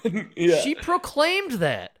literally... She proclaimed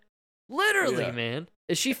that. Literally, man.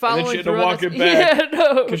 Is she following and then she had through to walk on it this?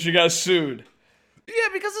 back because she got sued. Yeah,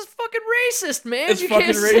 because it's fucking racist, man. It's you fucking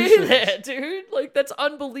can't say racist. that, dude. That's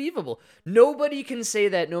unbelievable. Nobody can say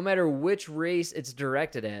that no matter which race it's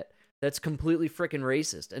directed at. That's completely freaking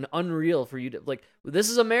racist and unreal for you to, this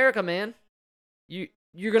is America, man.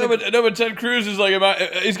 You're gonna... No, but Ted Cruz is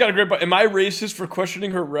he's got a great point. Am I racist for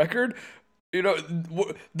questioning her record? You know,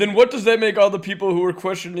 then what does that make all the people who are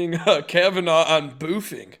questioning Kavanaugh on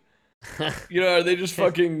boofing? You know, are they just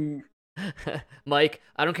fucking... Mike,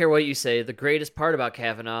 I don't care what you say. The greatest part about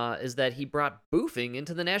Kavanaugh is that he brought boofing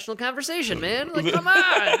into the national conversation, man. Come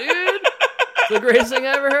on, dude. It's the greatest thing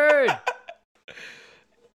I ever heard.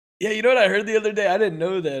 Yeah, you know what I heard the other day? I didn't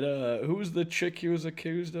know that. Who was the chick he was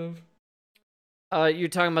accused of? You're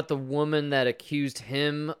talking about the woman that accused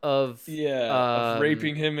him of... of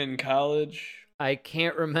raping him in college. I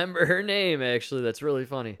can't remember her name, actually. That's really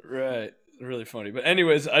funny. Right. Really funny. But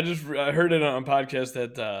anyways, I heard it on a podcast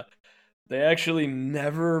that they actually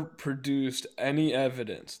never produced any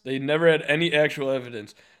evidence. They never had any actual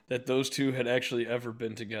evidence that those two had actually ever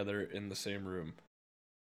been together in the same room.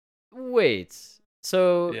 Wait.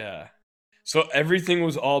 So... Yeah. So everything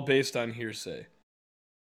was all based on hearsay.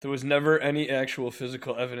 There was never any actual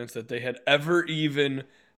physical evidence that they had ever even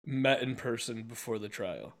met in person before the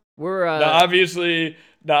trial. Now obviously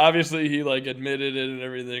he admitted it and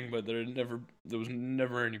everything, but there was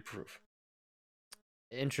never any proof.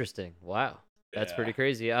 Interesting. Wow. That's pretty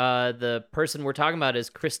crazy. The person we're talking about is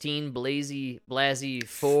Christine Blasey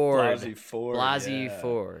Ford. Blasey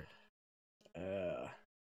Ford.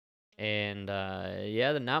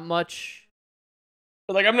 And not much.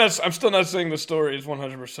 But I'm still not saying the story is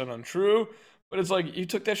 100% untrue, but it's you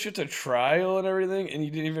took that shit to trial and everything, and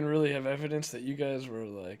you didn't even really have evidence that you guys were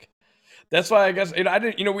That's why I guess we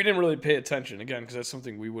didn't really pay attention again because that's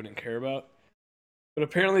something we wouldn't care about. But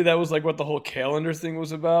apparently that was what the whole calendar thing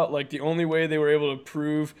was about. The only way they were able to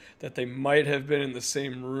prove that they might have been in the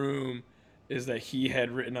same room is that he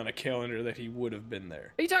had written on a calendar that he would have been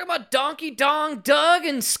there. Are you talking about Donkey Dong Doug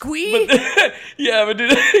and Squee? Yeah, but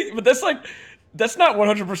dude, but that's not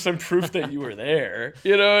 100% proof that you were there.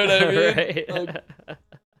 You know what I mean? Right.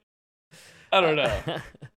 I don't know.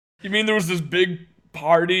 You mean there was this big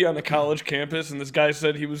party on the college campus and this guy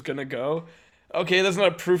said he was going to go? Okay, that's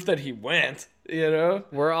not proof that he went, you know?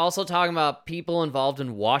 We're also talking about people involved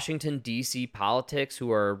in Washington, D.C. politics who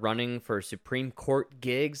are running for Supreme Court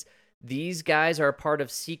gigs. These guys are a part of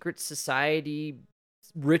secret society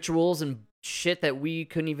rituals and shit that we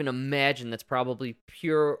couldn't even imagine. That's probably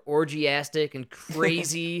pure orgiastic and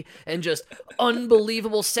crazy and just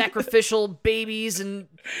unbelievable sacrificial babies and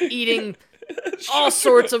eating all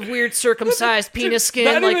sorts of weird circumcised penis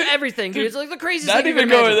skin, like everything, dude. It's like the craziest thing you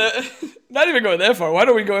can imagine. Not even going that far. Why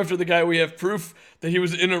don't we go after the guy we have proof that he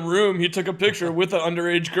was in a room, he took a picture with an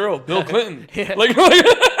underage girl, Bill Clinton. Like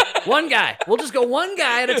one guy. We'll just go one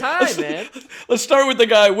guy at a time, man. Let's start with the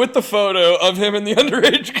guy with the photo of him and the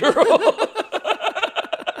underage girl.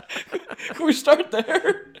 Can we start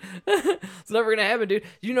there? It's never gonna happen, dude.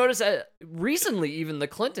 You notice that recently, even the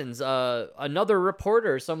Clintons, another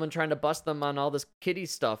reporter, someone trying to bust them on all this kiddie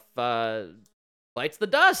stuff, bites the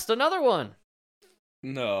dust. Another one.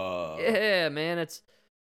 No. Yeah, man, it's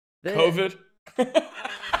COVID.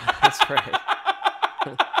 That's right.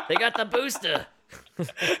 They got the booster.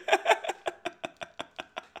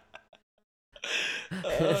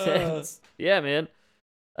 Yeah, man.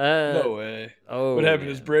 No way. Oh, what happened?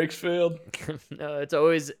 His brakes failed. No, it's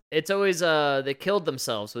always they killed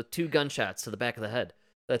themselves with 2 gunshots to the back of the head.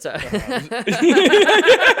 That's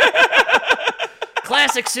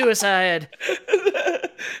classic suicide.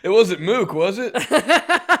 It wasn't Mook, was it?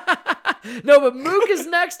 No, but Mook is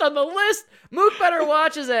next on the list. Mook better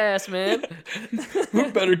watch his ass, man.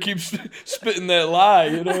 Mook better keep spitting that lie,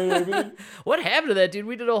 you know what I mean? What happened to that, dude?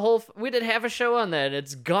 We did half a show on that, and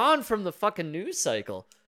it's gone from the fucking news cycle.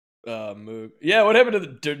 Mook. Yeah, what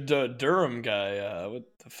happened to the Durham guy? What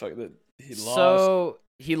the fuck? That he lost. So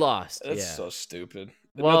he lost. That's so stupid.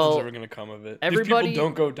 Well, nothing's ever gonna come of it. Everybody, these people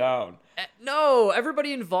don't go down. No,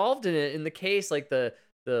 everybody involved in the case, like the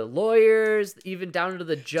lawyers, even down to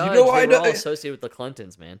the judge, they were all associated with the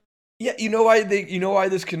Clintons, man. Yeah, you know why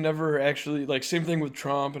this can never actually, like, same thing with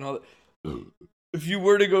Trump and all that. If you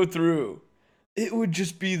were to go through, it would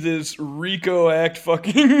just be this RICO Act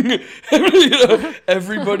fucking,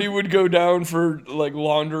 everybody would go down for, like,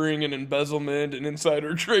 laundering and embezzlement and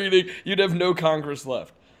insider trading. You'd have no Congress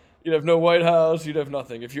left. You'd have no White House. You'd have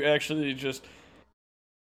nothing. If you actually just...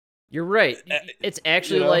 You're right. It's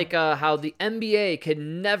actually like how the NBA could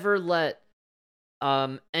never let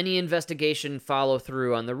any investigation follow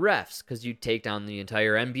through on the refs because you take down the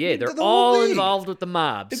entire NBA. They're all involved with the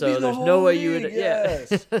mob, so there's no way you would.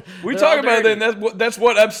 Yes. We talk about that, and that's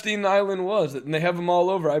what Epstein Island was, and they have them all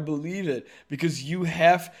over. I believe it because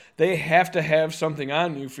they have to have something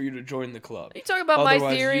on you for you to join the club. Are you talking about my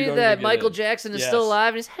theory that Michael Jackson is still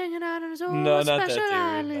alive and he's hanging out on his own special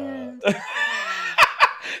island? No.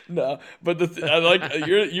 No, but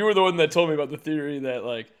you were the one that told me about the theory that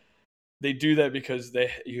like they do that because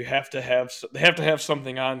they have to have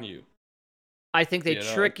something on you. I think they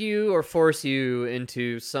trick you or force you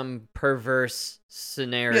into some perverse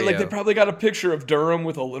scenario. Yeah, like they probably got a picture of Durham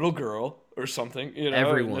with a little girl or something.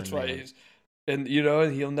 Everyone, that's why and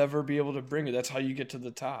he'll never be able to bring it. That's how you get to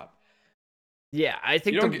the top. Yeah, I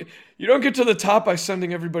think you don't get to the top by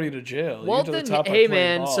sending everybody to jail. Well, then, hey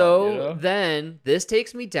man, ball, then this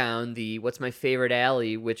takes me down what's my favorite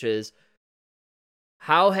alley, which is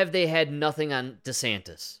how have they had nothing on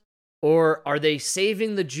DeSantis? Or are they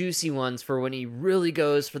saving the juicy ones for when he really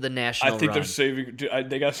goes for the national I think run? they're saving...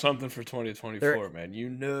 they got something for 2024, man. You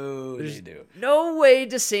know they do. No way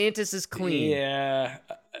DeSantis is clean. Yeah.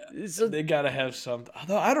 They got to have something.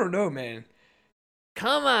 Although, I don't know, man.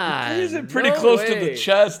 Come on. He's pretty close to the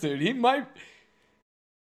chest, dude. He might...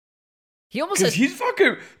 He almost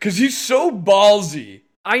Because he's so ballsy.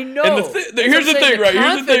 I know. And here's the thing, right?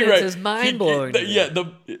 Here's the thing, right? Is mind-blowing.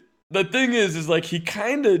 The thing is like he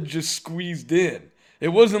kind of just squeezed in. It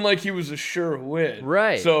wasn't like he was a sure win.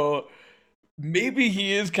 Right. So maybe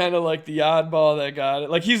he is kind of like the oddball that got it.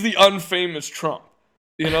 Like he's the unfamous Trump.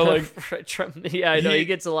 Like Trump. Yeah, I know. He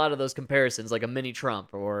gets a lot of those comparisons, like a mini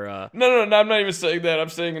Trump or. No, I'm not even saying that. I'm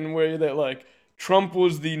saying in a way that like Trump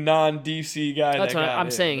was the non-DC guy. That's what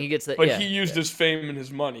I'm saying. He gets that. But he used his fame and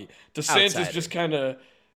his money. DeSantis just kind of,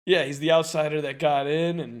 he's the outsider that got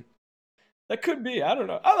in, and that could be. I don't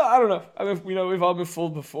know. I don't know. I mean, we've all been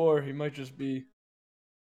fooled before. He might just be.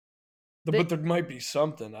 But there might be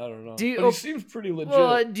something. I don't know. But he seems pretty legit.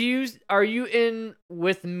 Well, are you in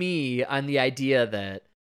with me on the idea that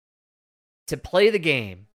to play the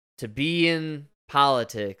game, to be in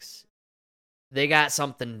politics, they got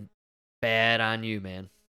something bad on you, man?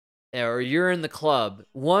 Or you're in the club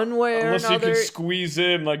one way or another. Unless you can squeeze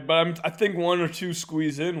in, but I think one or two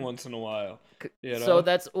squeeze in once in a while.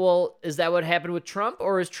 So is that what happened with Trump,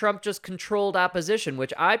 or is Trump just controlled opposition?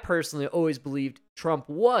 Which I personally always believed Trump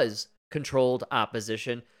was controlled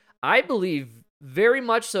opposition. I believe very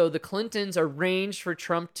much so the Clintons arranged for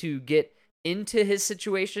Trump to get into his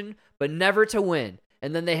situation, but never to win.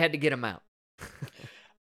 And then they had to get him out.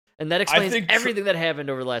 And that explains think everything that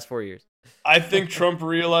happened over the last 4 years. I think Trump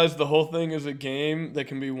realized the whole thing is a game that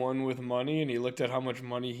can be won with money, and he looked at how much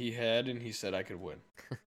money he had, and he said, I could win.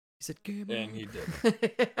 He said, game on. And he did.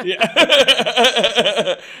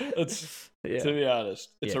 Yeah. To be honest,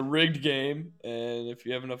 it's a rigged game, and if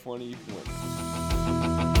you have enough money, you can win.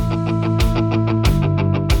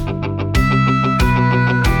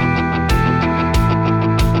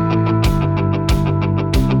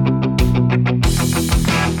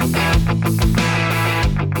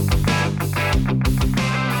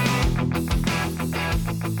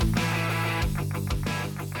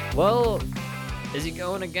 Well, is he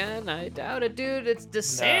going again? I doubt it, dude. It's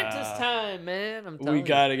DeSantis time, man. I'm telling We you.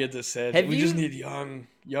 gotta get DeSantis. Have We you- just need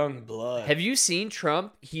young blood. Have you seen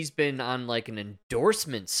Trump? He's been on like an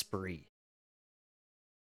endorsement spree.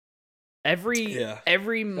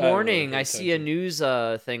 Every morning pay I see a attention. news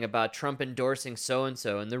thing about Trump endorsing so and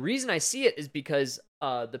so, and the reason I see it is because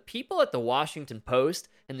the people at the Washington Post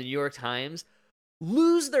and the New York Times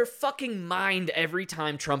lose their fucking mind every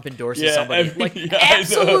time Trump endorses somebody.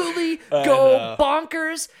 Absolutely I go know.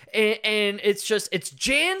 bonkers, and it's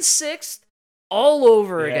Jan 6th all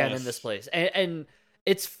over again in Yes. this place, and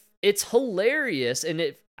it's hilarious,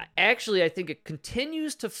 and I think it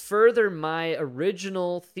continues to further my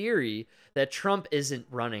original theory that Trump isn't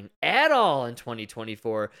running at all in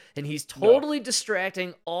 2024, and he's totally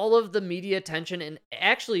distracting all of the media attention and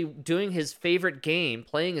actually doing his favorite game,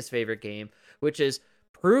 playing his favorite game, which is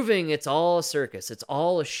proving it's all a circus, it's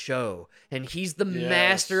all a show, and he's the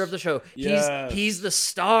master of the show. He's the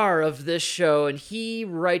star of this show, and he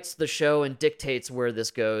writes the show and dictates where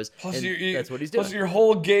this goes. Plus, and that's what he's doing. Plus, your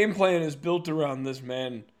whole game plan is built around this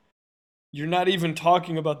man. You're not even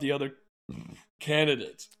talking about the other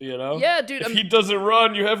candidates, you know? Yeah, dude. If he doesn't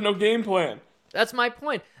run, you have no game plan. That's my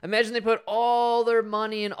point. Imagine they put all their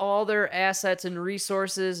money and all their assets and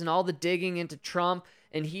resources and all the digging into Trump,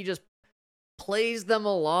 and he just plays them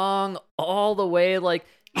along all the way, like,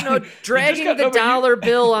 you know, dragging the dollar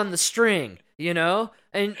bill on the string, you know?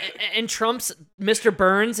 And Trump's Mr.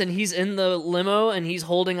 Burns, and he's in the limo, and he's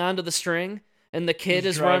holding onto the string. And the kid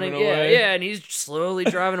is running, away. and he's slowly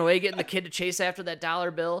driving away, getting the kid to chase after that dollar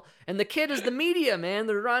bill. And the kid is the media, man.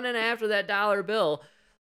 They're running after that dollar bill.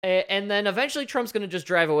 And then eventually Trump's going to just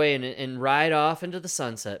drive away and ride off into the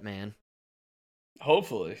sunset, man.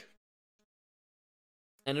 Hopefully.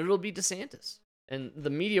 And it'll be DeSantis. And the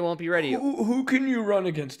media won't be ready. Who can you run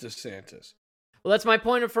against DeSantis? Well, that's my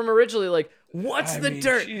point from originally. Like, what's the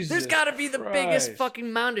dirt? Jesus There's got to be the biggest Christ.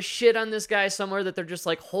 fucking mound of shit on this guy somewhere that they're just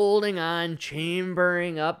like holding on,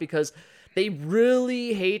 chambering up because they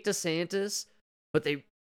really hate DeSantis, but they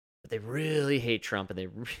really hate Trump,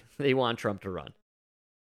 and they want Trump to run.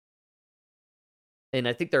 And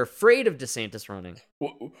I think they're afraid of DeSantis running.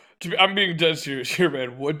 I'm being dead serious here,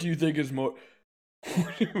 man. What do you think is more?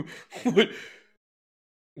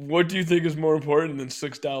 What do you think is more important than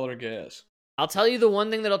 $6 gas? I'll tell you the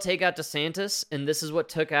one thing that'll take out DeSantis, and this is what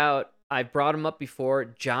took out, I brought him up before,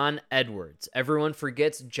 John Edwards. Everyone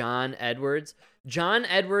forgets John Edwards. John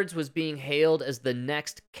Edwards was being hailed as the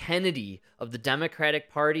next Kennedy of the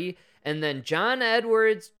Democratic Party, and then John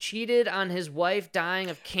Edwards cheated on his wife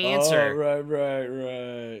dying of cancer. Oh,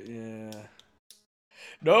 right, yeah.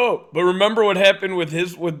 No, but remember what happened with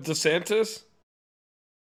DeSantis?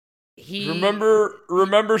 Remember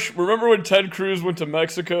when Ted Cruz went to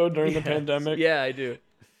Mexico during the pandemic? Yeah, I do.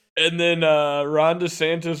 And then Ron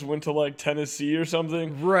DeSantis went to like Tennessee or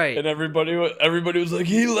something, right? And everybody was like,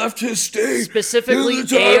 he left his state. Specifically, in the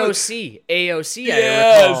time. AOC.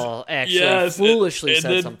 Yes, I recall actually foolishly and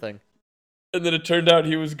said then, something. And then it turned out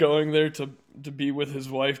he was going there to be with his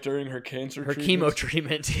wife during her cancer, chemo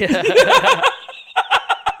treatment. Yeah.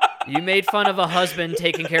 You made fun of a husband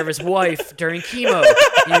taking care of his wife during chemo,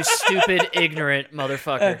 you stupid, ignorant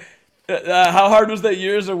motherfucker. How hard was that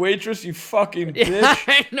year as a waitress, you fucking bitch? Yeah,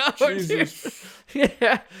 I know, Jesus.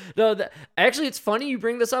 Yeah. No, actually, it's funny you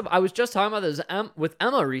bring this up. I was just talking about this with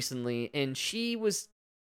Emma recently, and she was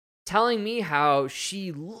telling me how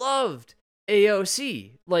she loved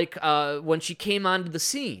AOC, like when she came onto the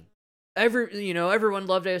scene. Everyone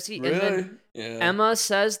loved AOC. Really? And then Emma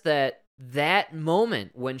says that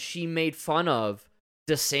moment when she made fun of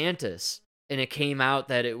DeSantis and it came out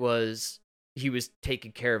that he was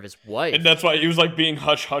taking care of his wife. And that's why he was like being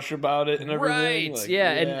hush-hush about it and everything. Right. Like,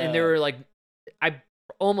 yeah. And they were like, I'm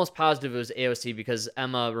almost positive it was AOC because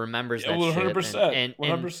Emma remembers that 100%, shit. And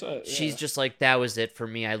 100%. She's just like, that was it for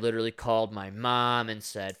me. I literally called my mom and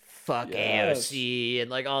said, fuck AOC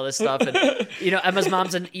and like all this stuff. And, Emma's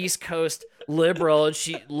mom's an East Coast liberal and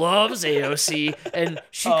she loves AOC and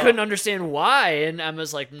she couldn't understand why. And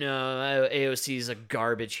Emma's like, no, AOC is a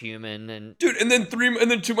garbage human. And dude, and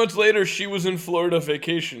then 2 months later, she was in Florida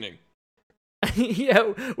vacationing.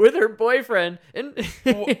 yeah, with her boyfriend, and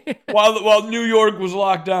while New York was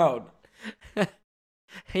locked down.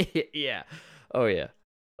 Yeah. Oh yeah.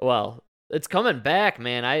 Well, it's coming back,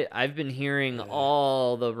 man. I've been hearing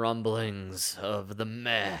all the rumblings of the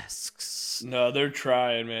masks. No, they're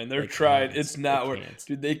trying, man. They're trying. It's not working.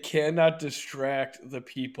 Dude, they cannot distract the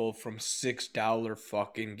people from $6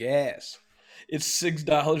 fucking gas. It's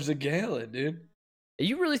 $6 a gallon, dude.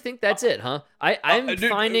 You really think that's it, huh? I'm dude,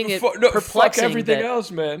 finding it perplexing. Fuck everything that else,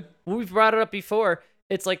 man. We've brought it up before.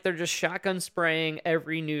 It's like they're just shotgun spraying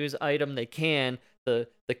every news item they can. The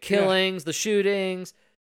killings, the shootings.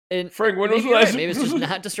 And Frank, when was the maybe last? Maybe it's just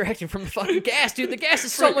not distracting from the fucking gas, dude. The gas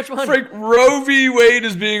is so much money. Frank, Roe v. Wade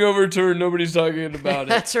is being overturned. Nobody's talking about it.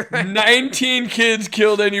 That's right. 19 kids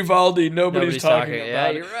killed in Uvalde. Nobody's talking about it. Yeah,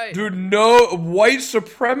 you're right. Dude, no white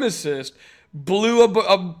supremacist blew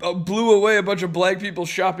away a bunch of black people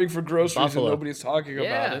shopping for groceries Buffalo. And nobody's talking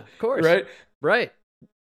about it. Of course. Right.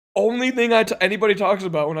 Only thing anybody talks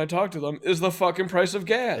about when I talk to them is the fucking price of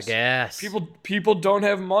gas. The gas. People don't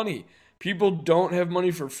have money. People don't have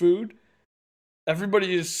money for food.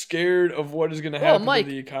 Everybody is scared of what is going to happen Mike,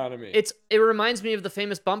 to the economy. It reminds me of the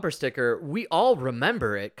famous bumper sticker. We all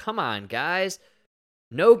remember it. Come on, guys.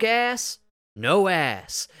 No gas, no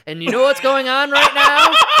ass. And you know what's going on right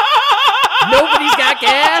now? Nobody's got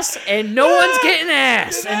gas, and no one's getting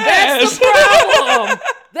ass. And that's the problem.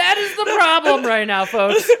 That is the problem right now,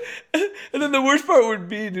 folks. And then the worst part would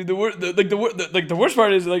be, dude, the worst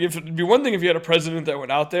part is, like, if it'd be one thing if you had a president that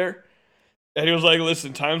went out there and he was like,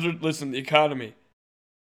 listen, the economy.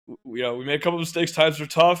 We made a couple of mistakes. Times are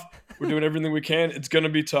tough. We're doing everything we can. It's going to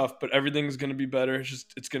be tough, but everything's going to be better.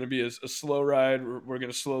 It's going to be a slow ride. We're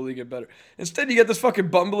going to slowly get better. Instead, you get this fucking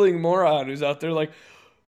bumbling moron who's out there like,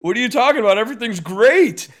 what are you talking about? Everything's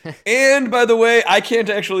great. And by the way, I can't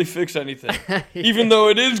actually fix anything. Even though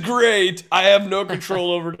it is great, I have no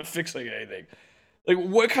control over fixing anything. Like,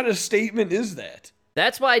 what kind of statement is that?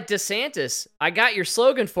 That's why DeSantis, I got your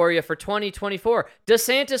slogan for you for 2024.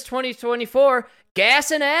 DeSantis 2024, gas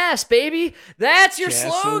and ass, baby. That's your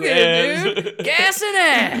slogan, dude. Gas and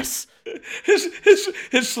ass.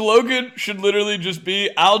 His slogan should literally just be,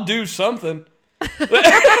 I'll do something.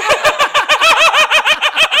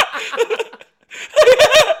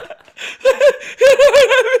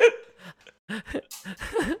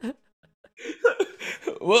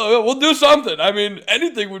 Well, we'll do something. I mean,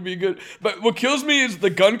 anything would be good. But what kills me is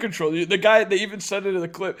the gun control. The guy, they even said it in the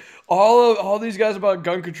clip. All these guys about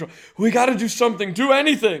gun control. We got to do something. Do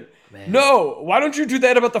anything. Man. No. Why don't you do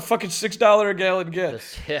that about the fucking $6 a gallon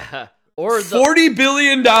gas? Yeah. Or $40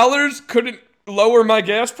 billion couldn't lower my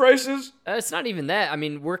gas prices? It's not even that. I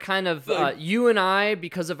mean, we're kind of, you and I,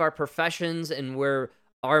 because of our professions and where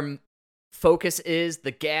our focus is,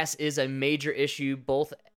 the gas is a major issue,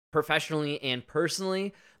 both professionally and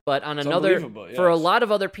personally. But on for a lot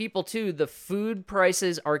of other people too, the food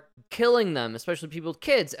prices are killing them, especially people with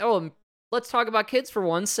kids. Oh, let's talk about kids for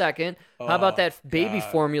 1 second. How about that baby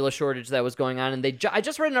formula shortage that was going on? And I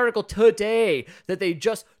just read an article today that they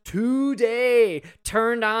just today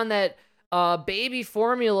turned on that baby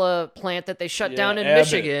formula plant that they shut down in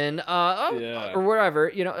Michigan, or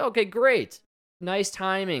wherever. Okay, great, nice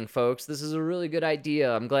timing, folks. This is a really good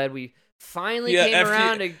idea. I'm glad we finally came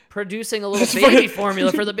around to producing a little baby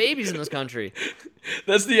formula for the babies in this country.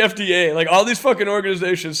 That's the FDA. Like, all these fucking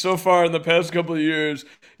organizations so far in the past couple of years,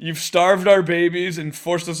 you've starved our babies and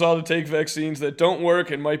forced us all to take vaccines that don't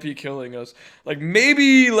work and might be killing us. Like,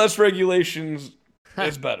 maybe less regulations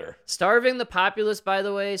is better. Starving the populace, by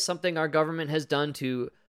the way, something our government has done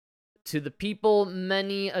to the people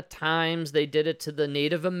many a times. They did it to the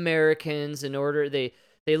Native Americans in order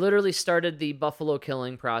They literally started the buffalo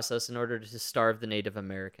killing process in order to starve the Native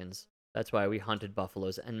Americans. That's why we hunted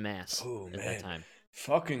buffaloes en masse at that time.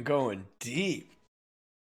 Fucking going deep.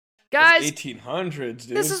 Guys, 1800s,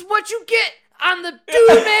 dude. This is what you get on the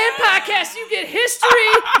Dude Man podcast. You get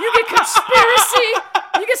history, you get conspiracy,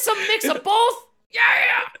 you get some mix of both.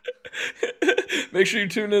 Yeah. Make sure you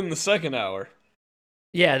tune in the second hour.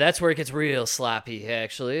 Yeah, that's where it gets real sloppy,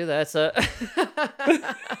 actually. That's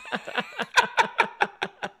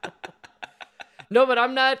No, but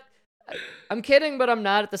I'm kidding, but I'm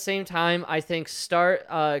not at the same time. I think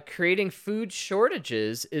creating food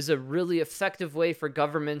shortages is a really effective way for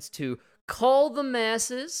governments to cull the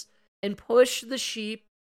masses and push the sheep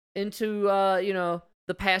into,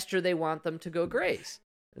 the pasture they want them to go graze.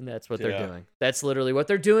 And that's what they're doing. That's literally what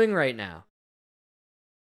they're doing right now.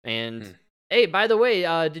 And Hey, by the way,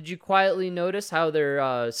 did you quietly notice how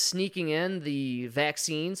they're sneaking in the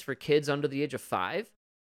vaccines for kids under the age of 5?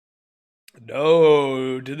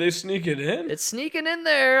 No, did they sneak it in? It's sneaking in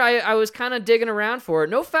there. I was kind of digging around for it.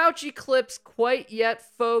 No Fauci clips quite yet,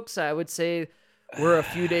 folks. I would say we're a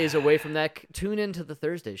few days away from that. Tune into the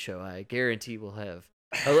Thursday show. I guarantee we'll have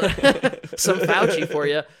some Fauci for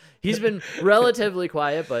you. He's been relatively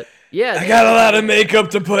quiet, but yeah. I got a lot of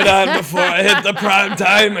makeup to put on before I hit the prime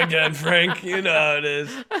time again, Frank. You know how it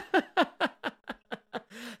is.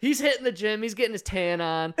 He's hitting the gym. He's getting his tan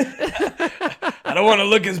on. I don't want to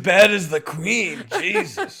look as bad as the Queen.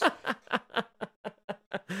 Jesus.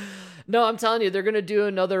 No, I'm telling you, they're going to do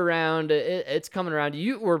another round. It's coming around.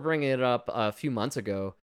 You were bringing it up a few months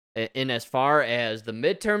ago. And as far as the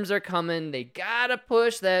midterms are coming, they got to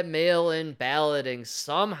push that mail-in balloting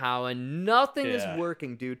somehow, and nothing is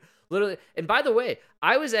working, dude. Literally. And by the way,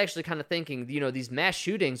 I was actually kind of thinking, these mass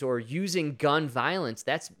shootings or using gun violence,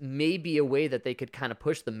 that's maybe a way that they could kind of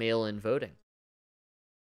push the mail-in voting.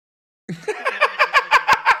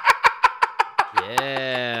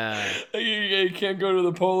 Yeah. You can't go to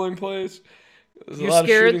the polling place. You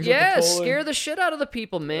scare the shit out of the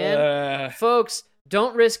people, man. Folks,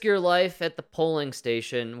 don't risk your life at the polling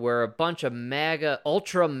station where a bunch of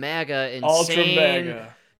ultra MAGA, insane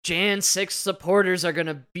Jan 6 supporters are going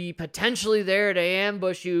to be potentially there to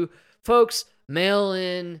ambush you. Folks, mail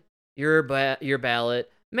in your ballot.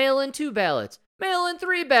 Mail in 2 ballots. Mail in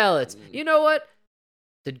 3 ballots. You know what?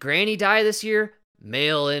 Did Granny die this year?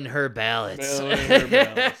 Mail in her ballots. Mail in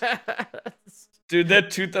her ballots. Dude, that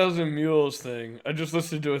 2,000 Mules thing. I just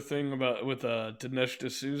listened to a thing with Dinesh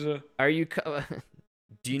D'Souza. Are you...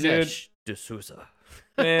 Dinesh D'Souza.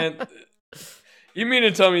 Man, you mean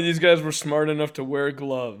to tell me these guys were smart enough to wear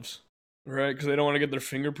gloves, right? Because they don't want to get their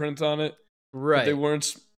fingerprints on it. Right.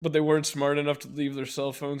 But they weren't smart enough to leave their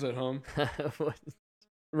cell phones at home.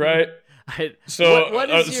 Right? So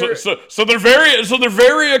they're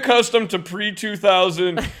very accustomed to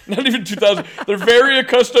pre-2000, not even 2000. They're very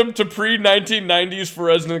accustomed to pre-1990s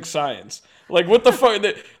forensic science. Like, what the fuck?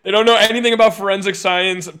 They don't know anything about forensic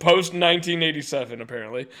science post-1987,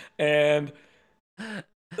 apparently. And,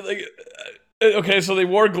 okay, so they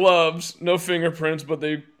wore gloves, no fingerprints, but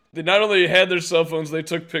they not only had their cell phones, they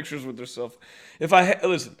took pictures with their cell phone. If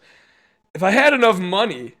I had enough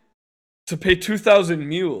money to pay 2,000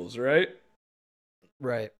 mules, right?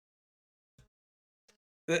 Right.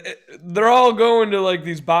 They're all going to,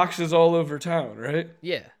 these boxes all over town, right?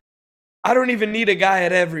 Yeah. I don't even need a guy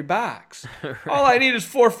at every box. Right. All I need is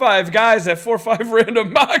 4 or 5 guys at 4 or 5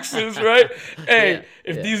 random boxes, right? Hey,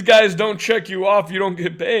 if these guys don't check you off, you don't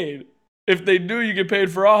get paid. If they do, you get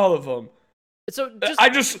paid for all of them. So I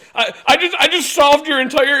just solved your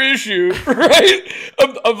entire issue, right?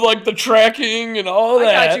 Of the tracking and all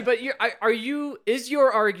that. I got you, but is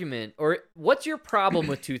your argument, or what's your problem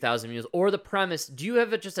with 2,000 Mules, or the premise? Do you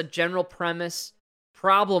have just a general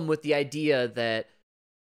problem with the idea that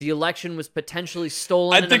the election was potentially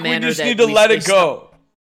stolen? I think we just need to let it go.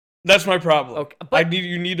 That's my problem. Okay, I need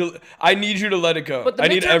you to let it go. I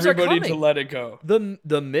need everybody to let it go. The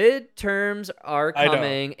midterms are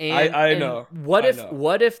coming, I know. What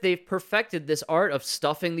if they've perfected this art of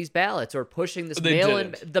stuffing these ballots or pushing this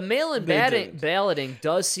mail-in? The mail-in balloting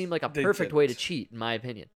does seem like a perfect way to cheat, in my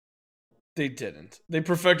opinion. They didn't. They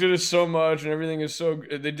perfected it so much, and everything is so.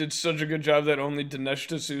 They did such a good job that only Dinesh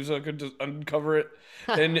D'Souza could just uncover it.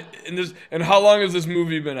 And how long has this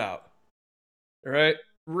movie been out? Right.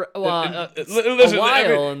 A while,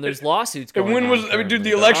 and there's lawsuits going on. Dude,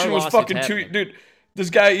 the election was fucking 2. Dude, this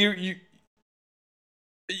guy,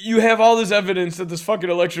 you have all this evidence that this fucking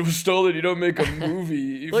election was stolen. You don't make a movie.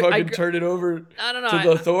 You turn it over to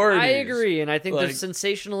the authorities. I agree, and I think there's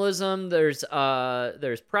sensationalism. There's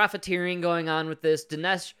profiteering going on with this.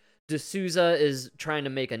 Dinesh D'Souza is trying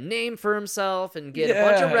to make a name for himself and get a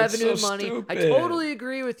bunch of revenue money. Stupid. I totally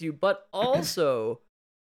agree with you, but also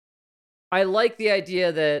I like the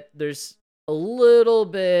idea that there's a little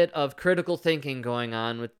bit of critical thinking going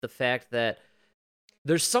on with the fact that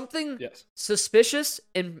there's something suspicious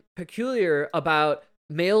and peculiar about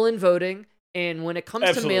mail-in voting, and when it comes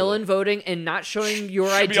to mail-in voting and not showing your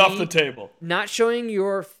ID, be off the table. Not showing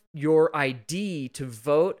your ID to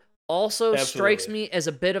vote also strikes me as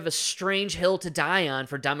a bit of a strange hill to die on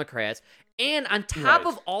for Democrats. And on top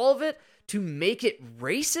of all of it, to make it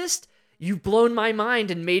racist, you've blown my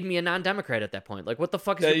mind and made me a non-Democrat at that point. Like, what the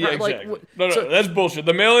fuck is your problem? Exactly. No, that's bullshit.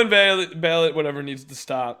 The mail-in ballot, whatever, needs to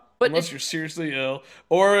stop. But unless you're seriously ill.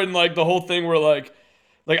 Or in, the whole thing where,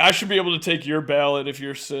 I should be able to take your ballot if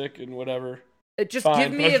you're sick and whatever. Just fine,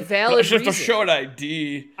 give me a but valid it's just reason. to show an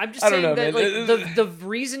ID. I'm just I don't saying know, that man. like the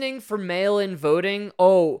reasoning for mail-in voting.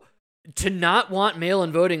 Oh, to not want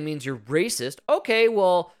mail-in voting means you're racist. Okay,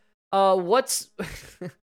 well, what's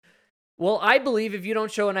well, I believe if you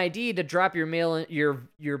don't show an ID to drop your mail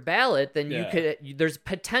your ballot, then there's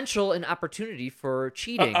potential and opportunity for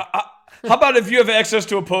cheating. How about if you have access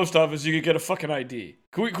to a post office, you could get a fucking ID?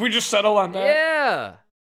 Can we just settle on that? Yeah.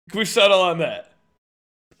 Can we settle on that?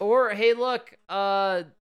 Or hey, look,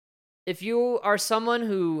 if you are someone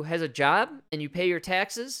who has a job and you pay your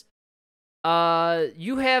taxes,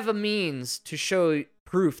 you have a means to show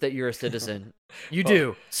proof that you're a citizen. You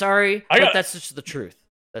do. Sorry, but that's just the truth.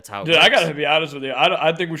 That's how it works. I gotta be honest with you.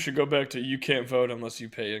 I think we should go back to you can't vote unless you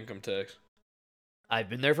pay income tax. I've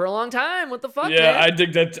been there for a long time. What the fuck, Yeah, man? I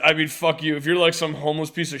think that. I mean, fuck you. If you're like some homeless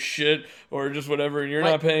piece of shit or just whatever, and you're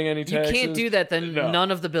not paying any taxes, you can't do that. Then no. None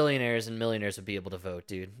of the billionaires and millionaires would be able to vote,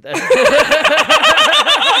 dude.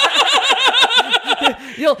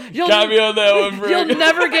 You'll got me on that one, bro. You'll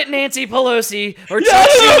never get Nancy Pelosi or Chuck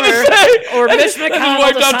Schumer or Mitch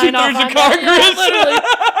McConnell to sign off on Congress. Literally.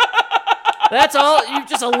 That's all. You've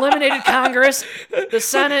just eliminated Congress, the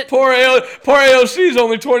Senate. Poor AOC is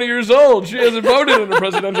only 20 years old. She hasn't voted in a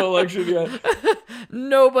presidential election yet.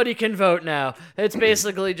 Nobody can vote now. It's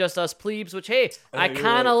basically just us plebes, which, hey, I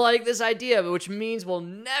kind of like this idea, but which means we'll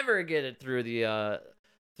never get it through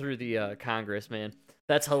the Congress, man.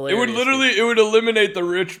 That's hilarious. It would eliminate the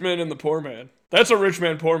rich man and the poor man. That's a rich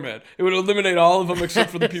man, poor man. It would eliminate all of them except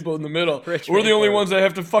for the people in the middle. We're the only ones that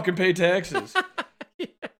have to fucking pay taxes.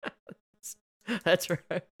 That's right.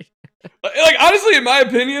 Like, honestly, in my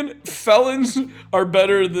opinion, felons are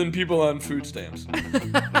better than people on food stamps.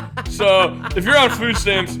 So, if you're on food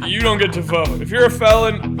stamps, you don't get to vote. If you're a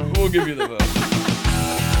felon, we'll give you the vote.